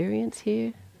experience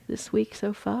here this week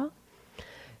so far?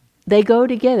 They go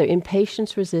together,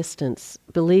 impatience, resistance.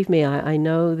 Believe me, I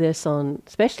know this on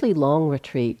especially long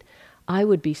retreat. I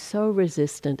would be so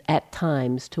resistant at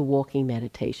times to walking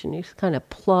meditation. It's kind of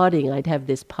plodding. I'd have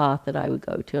this path that I would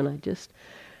go to, and I just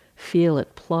feel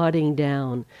it plodding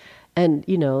down. And,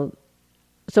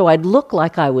 so I'd look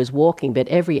like I was walking, but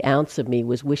every ounce of me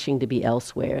was wishing to be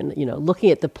elsewhere. And, looking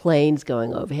at the planes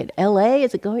going overhead. LA,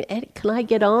 is it going? Can I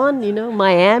get on?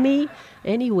 Miami,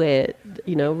 anywhere,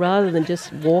 rather than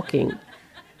just walking.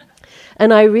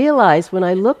 And I realized when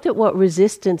I looked at what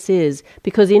resistance is,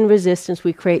 because in resistance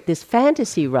we create this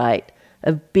fantasy, right,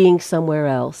 of being somewhere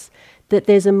else, that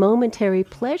there's a momentary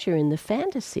pleasure in the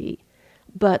fantasy.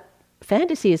 But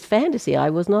fantasy is fantasy.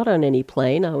 I was not on any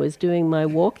plane. I was doing my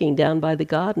walking down by the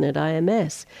garden at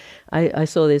IMS. I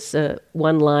saw this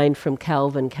one line from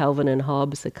Calvin and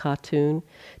Hobbes, a cartoon.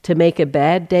 To make a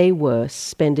bad day worse,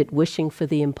 spend it wishing for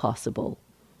the impossible.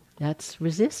 That's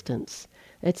resistance.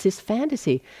 It's this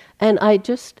fantasy. And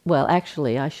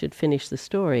actually, I should finish the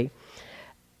story.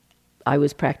 I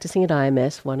was practicing at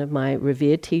IMS. One of my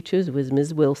revered teachers was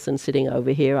Ms. Wilson, sitting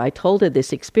over here. I told her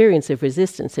this experience of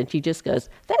resistance, and she just goes,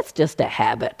 "That's just a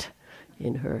habit,"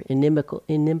 in her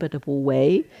inimitable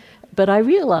way. But I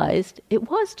realized it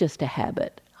was just a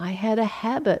habit. I had a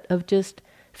habit of just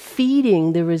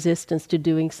feeding the resistance to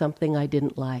doing something I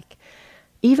didn't like,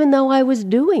 even though I was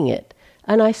doing it.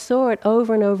 And I saw it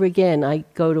over and over again. I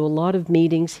go to a lot of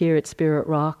meetings here at Spirit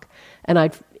Rock, and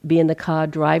I'd be in the car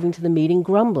driving to the meeting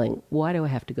grumbling. Why do I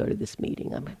have to go to this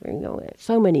meeting? I'm going,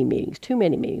 so many meetings, too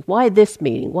many meetings. Why this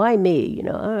meeting? Why me?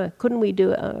 Couldn't we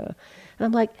do it? And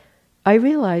I'm like, I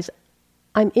realize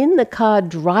I'm in the car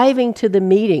driving to the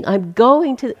meeting. I'm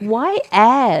going to, why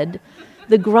add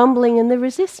the grumbling and the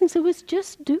resistance? It was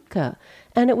just dukkha.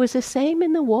 And it was the same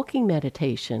in the walking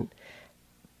meditation.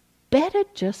 Better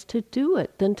just to do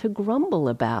it than to grumble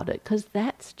about it, because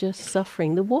that's just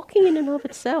suffering. The walking in and of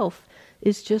itself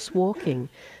is just walking.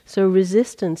 So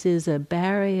resistance is a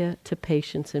barrier to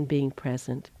patience and being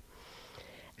present.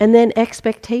 And then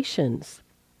expectations.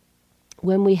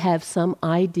 When we have some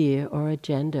idea or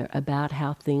agenda about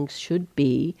how things should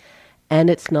be, and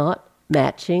it's not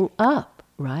matching up,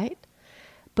 right?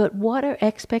 But what are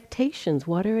expectations?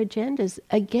 What are agendas?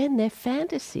 Again, they're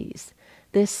fantasies.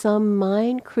 There's some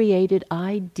mind-created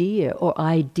idea or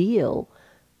ideal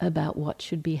about what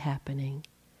should be happening,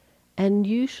 and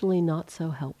usually not so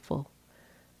helpful.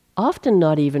 Often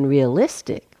not even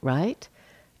realistic, right?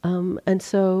 And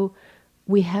so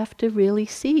we have to really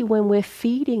see when we're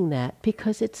feeding that,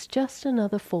 because it's just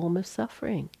another form of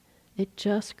suffering. It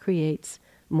just creates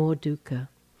more dukkha.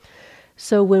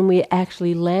 So when we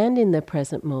actually land in the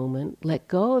present moment, let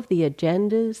go of the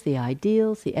agendas, the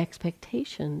ideals, the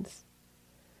expectations,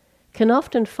 can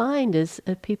often find, as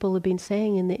people have been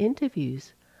saying in the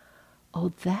interviews,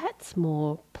 oh, that's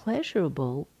more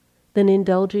pleasurable than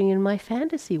indulging in my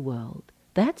fantasy world.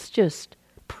 That's just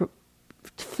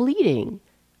fleeting,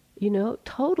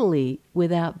 totally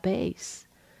without base.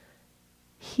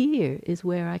 Here is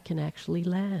where I can actually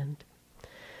land.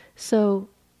 So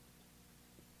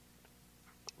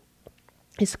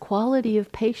this quality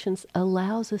of patience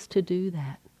allows us to do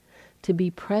that, to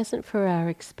be present for our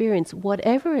experience,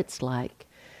 whatever it's like,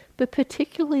 but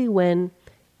particularly when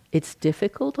it's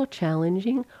difficult or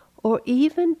challenging or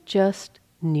even just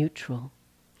neutral.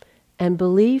 And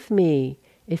believe me,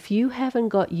 if you haven't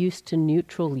got used to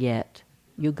neutral yet,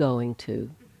 you're going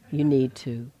to. You need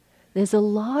to. There's a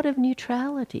lot of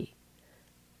neutrality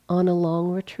on a long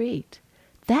retreat.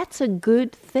 That's a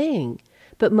good thing.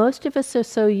 But most of us are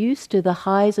so used to the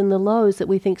highs and the lows that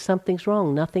we think something's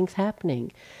wrong, nothing's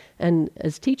happening. And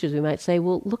as teachers, we might say,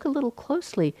 well, look a little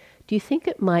closely. Do you think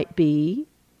it might be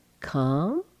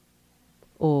calm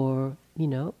or,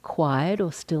 quiet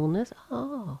or stillness?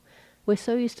 Oh, we're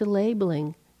so used to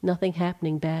labeling nothing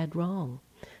happening, bad, wrong.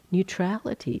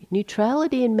 Neutrality.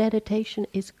 Neutrality in meditation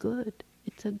is good.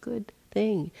 It's a good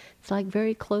thing. It's like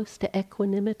very close to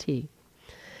equanimity.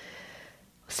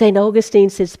 St. Augustine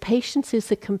says, patience is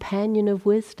the companion of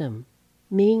wisdom.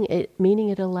 Meaning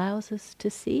it allows us to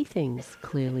see things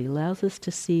clearly, allows us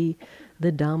to see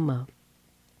the Dhamma.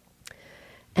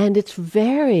 And it's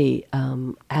very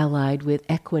allied with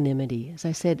equanimity. As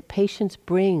I said, patience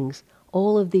brings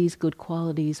all of these good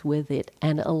qualities with it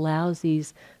and allows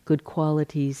these good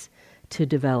qualities to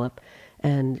develop.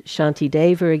 And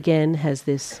Shantideva again has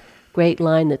this great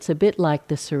line that's a bit like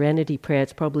the Serenity Prayer.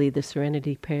 It's probably the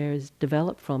Serenity Prayer is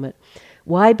developed from it.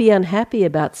 Why be unhappy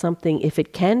about something if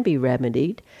it can be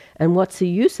remedied? And what's the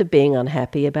use of being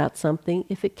unhappy about something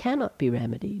if it cannot be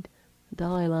remedied?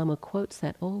 Dalai Lama quotes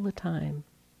that all the time.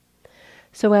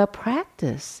 So our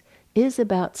practice is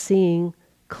about seeing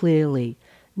clearly,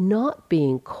 not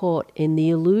being caught in the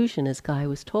illusion, as Guy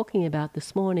was talking about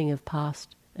this morning, of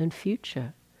past and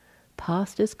future.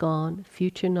 Past is gone,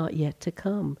 future not yet to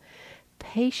come.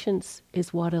 Patience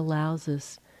is what allows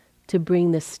us to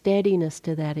bring the steadiness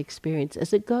to that experience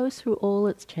as it goes through all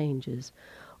its changes,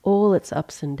 all its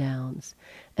ups and downs.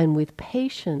 And with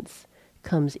patience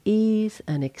comes ease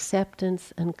and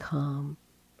acceptance and calm.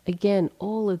 Again,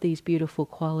 all of these beautiful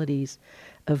qualities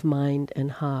of mind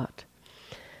and heart.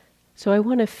 So I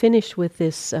want to finish with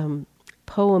this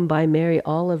poem by Mary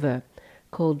Oliver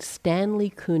called Stanley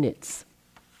Kunitz.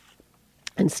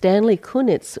 And Stanley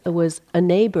Kunitz was a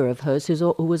neighbor of hers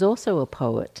who was also a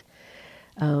poet.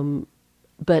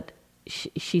 But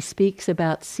she speaks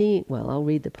about seeing, well, I'll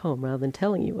read the poem rather than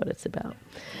telling you what it's about.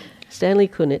 Stanley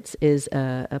Kunitz is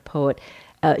a poet.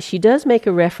 She does make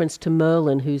a reference to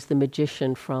Merlin, who's the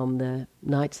magician from the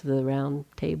Knights of the Round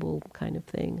Table kind of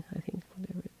thing. I think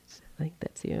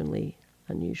that's the only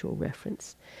unusual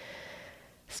reference.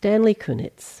 Stanley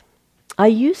Kunitz. I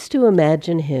used to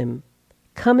imagine him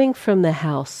coming from the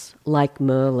house like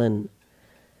Merlin,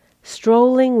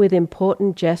 strolling with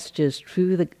important gestures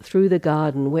through the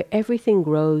garden where everything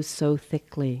grows so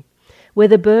thickly, where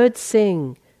the birds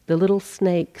sing, the little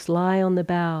snakes lie on the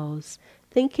boughs,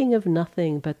 thinking of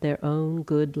nothing but their own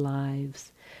good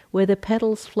lives, where the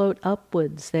petals float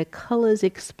upwards, their colors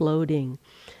exploding,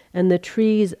 and the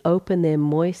trees open their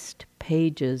moist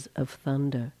pages of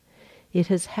thunder. It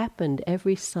has happened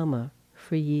every summer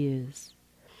for years.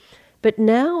 But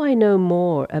now I know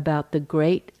more about the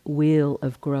great wheel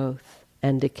of growth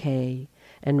and decay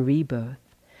and rebirth,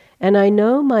 and I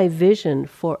know my vision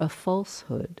for a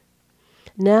falsehood.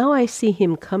 Now I see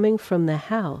him coming from the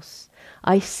house.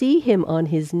 I see him on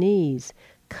his knees,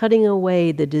 cutting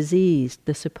away the diseased,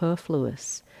 the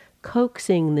superfluous,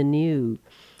 coaxing the new,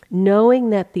 knowing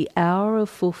that the hour of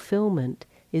fulfillment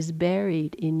is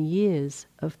buried in years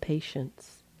of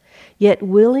patience, yet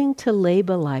willing to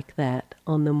labor like that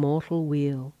on the mortal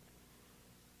wheel.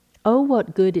 Oh,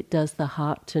 what good it does the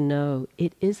heart to know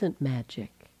it isn't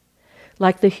magic.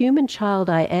 Like the human child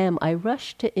I am, I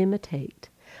rush to imitate.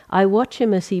 I watch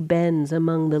him as he bends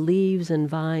among the leaves and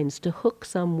vines to hook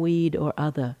some weed or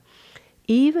other.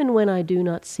 Even when I do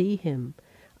not see him,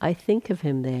 I think of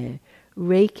him there,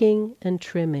 raking and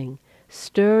trimming,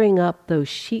 stirring up those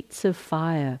sheets of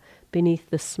fire beneath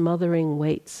the smothering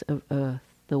weights of earth,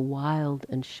 the wild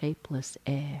and shapeless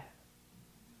air.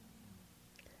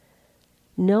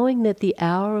 Knowing that the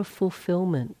hour of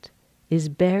fulfillment is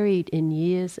buried in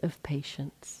years of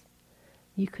patience.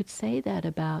 You could say that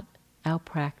about our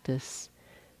practice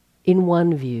in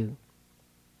one view.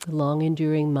 The long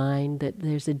enduring mind, that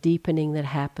there's a deepening that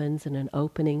happens and an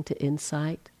opening to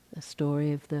insight, a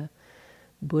story of the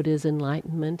Buddha's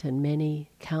enlightenment and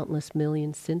many countless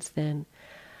millions since then.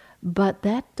 But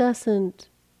that doesn't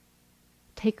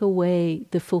take away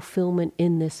the fulfillment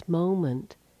in this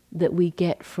moment that we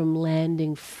get from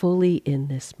landing fully in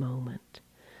this moment.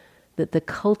 That the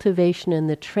cultivation and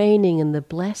the training and the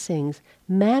blessings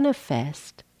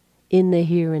manifest in the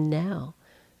here and now.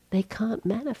 They can't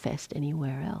manifest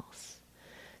anywhere else.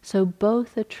 So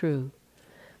both are true,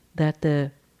 that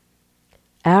the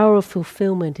hour of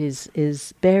fulfillment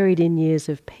is buried in years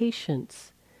of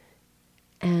patience,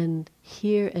 and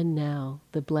here and now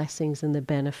the blessings and the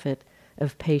benefit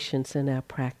of patience in our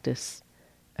practice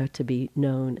are to be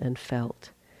known and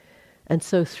felt. And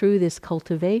so through this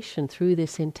cultivation, through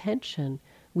this intention,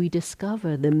 we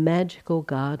discover the magical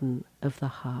garden of the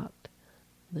heart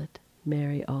that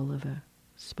Mary Oliver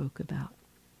spoke about.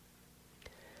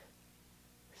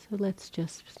 So let's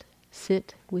just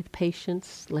sit with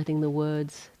patience, letting the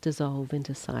words dissolve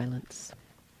into silence.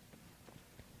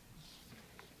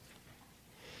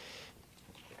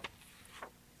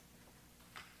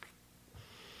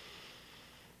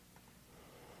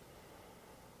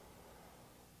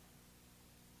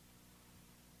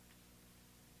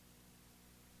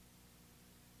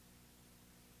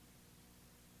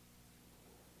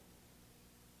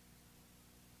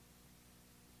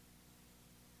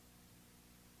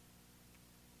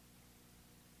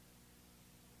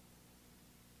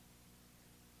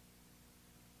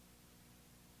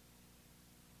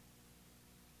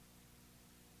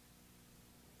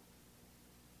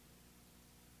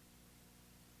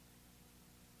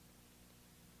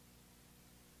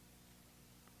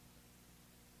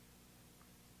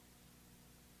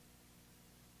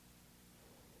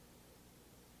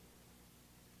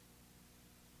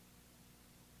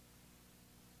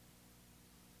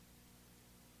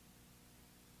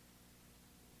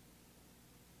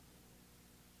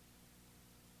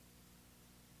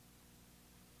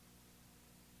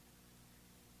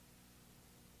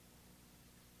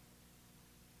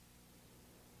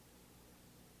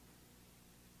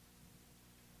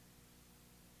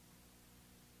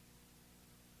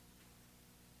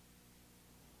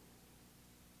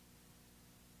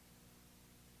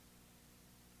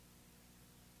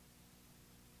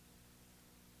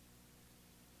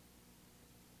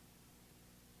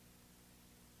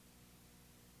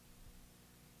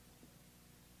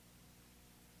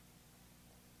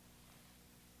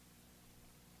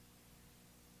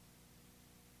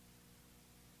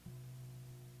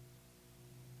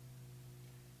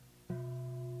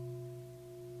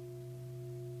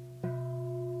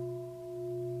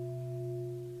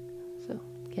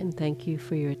 Again, thank you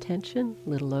for your attention. A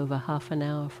little over half an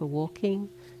hour for walking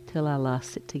till our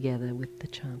last sit together with the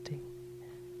chanting.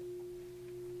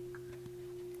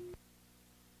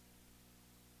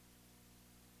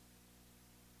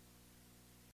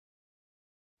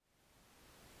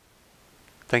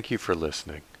 Thank you for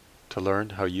listening. To learn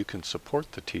how you can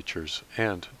support the teachers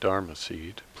and Dharma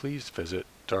Seed, please visit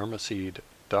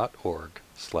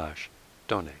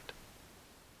dharmaseed.org/donate.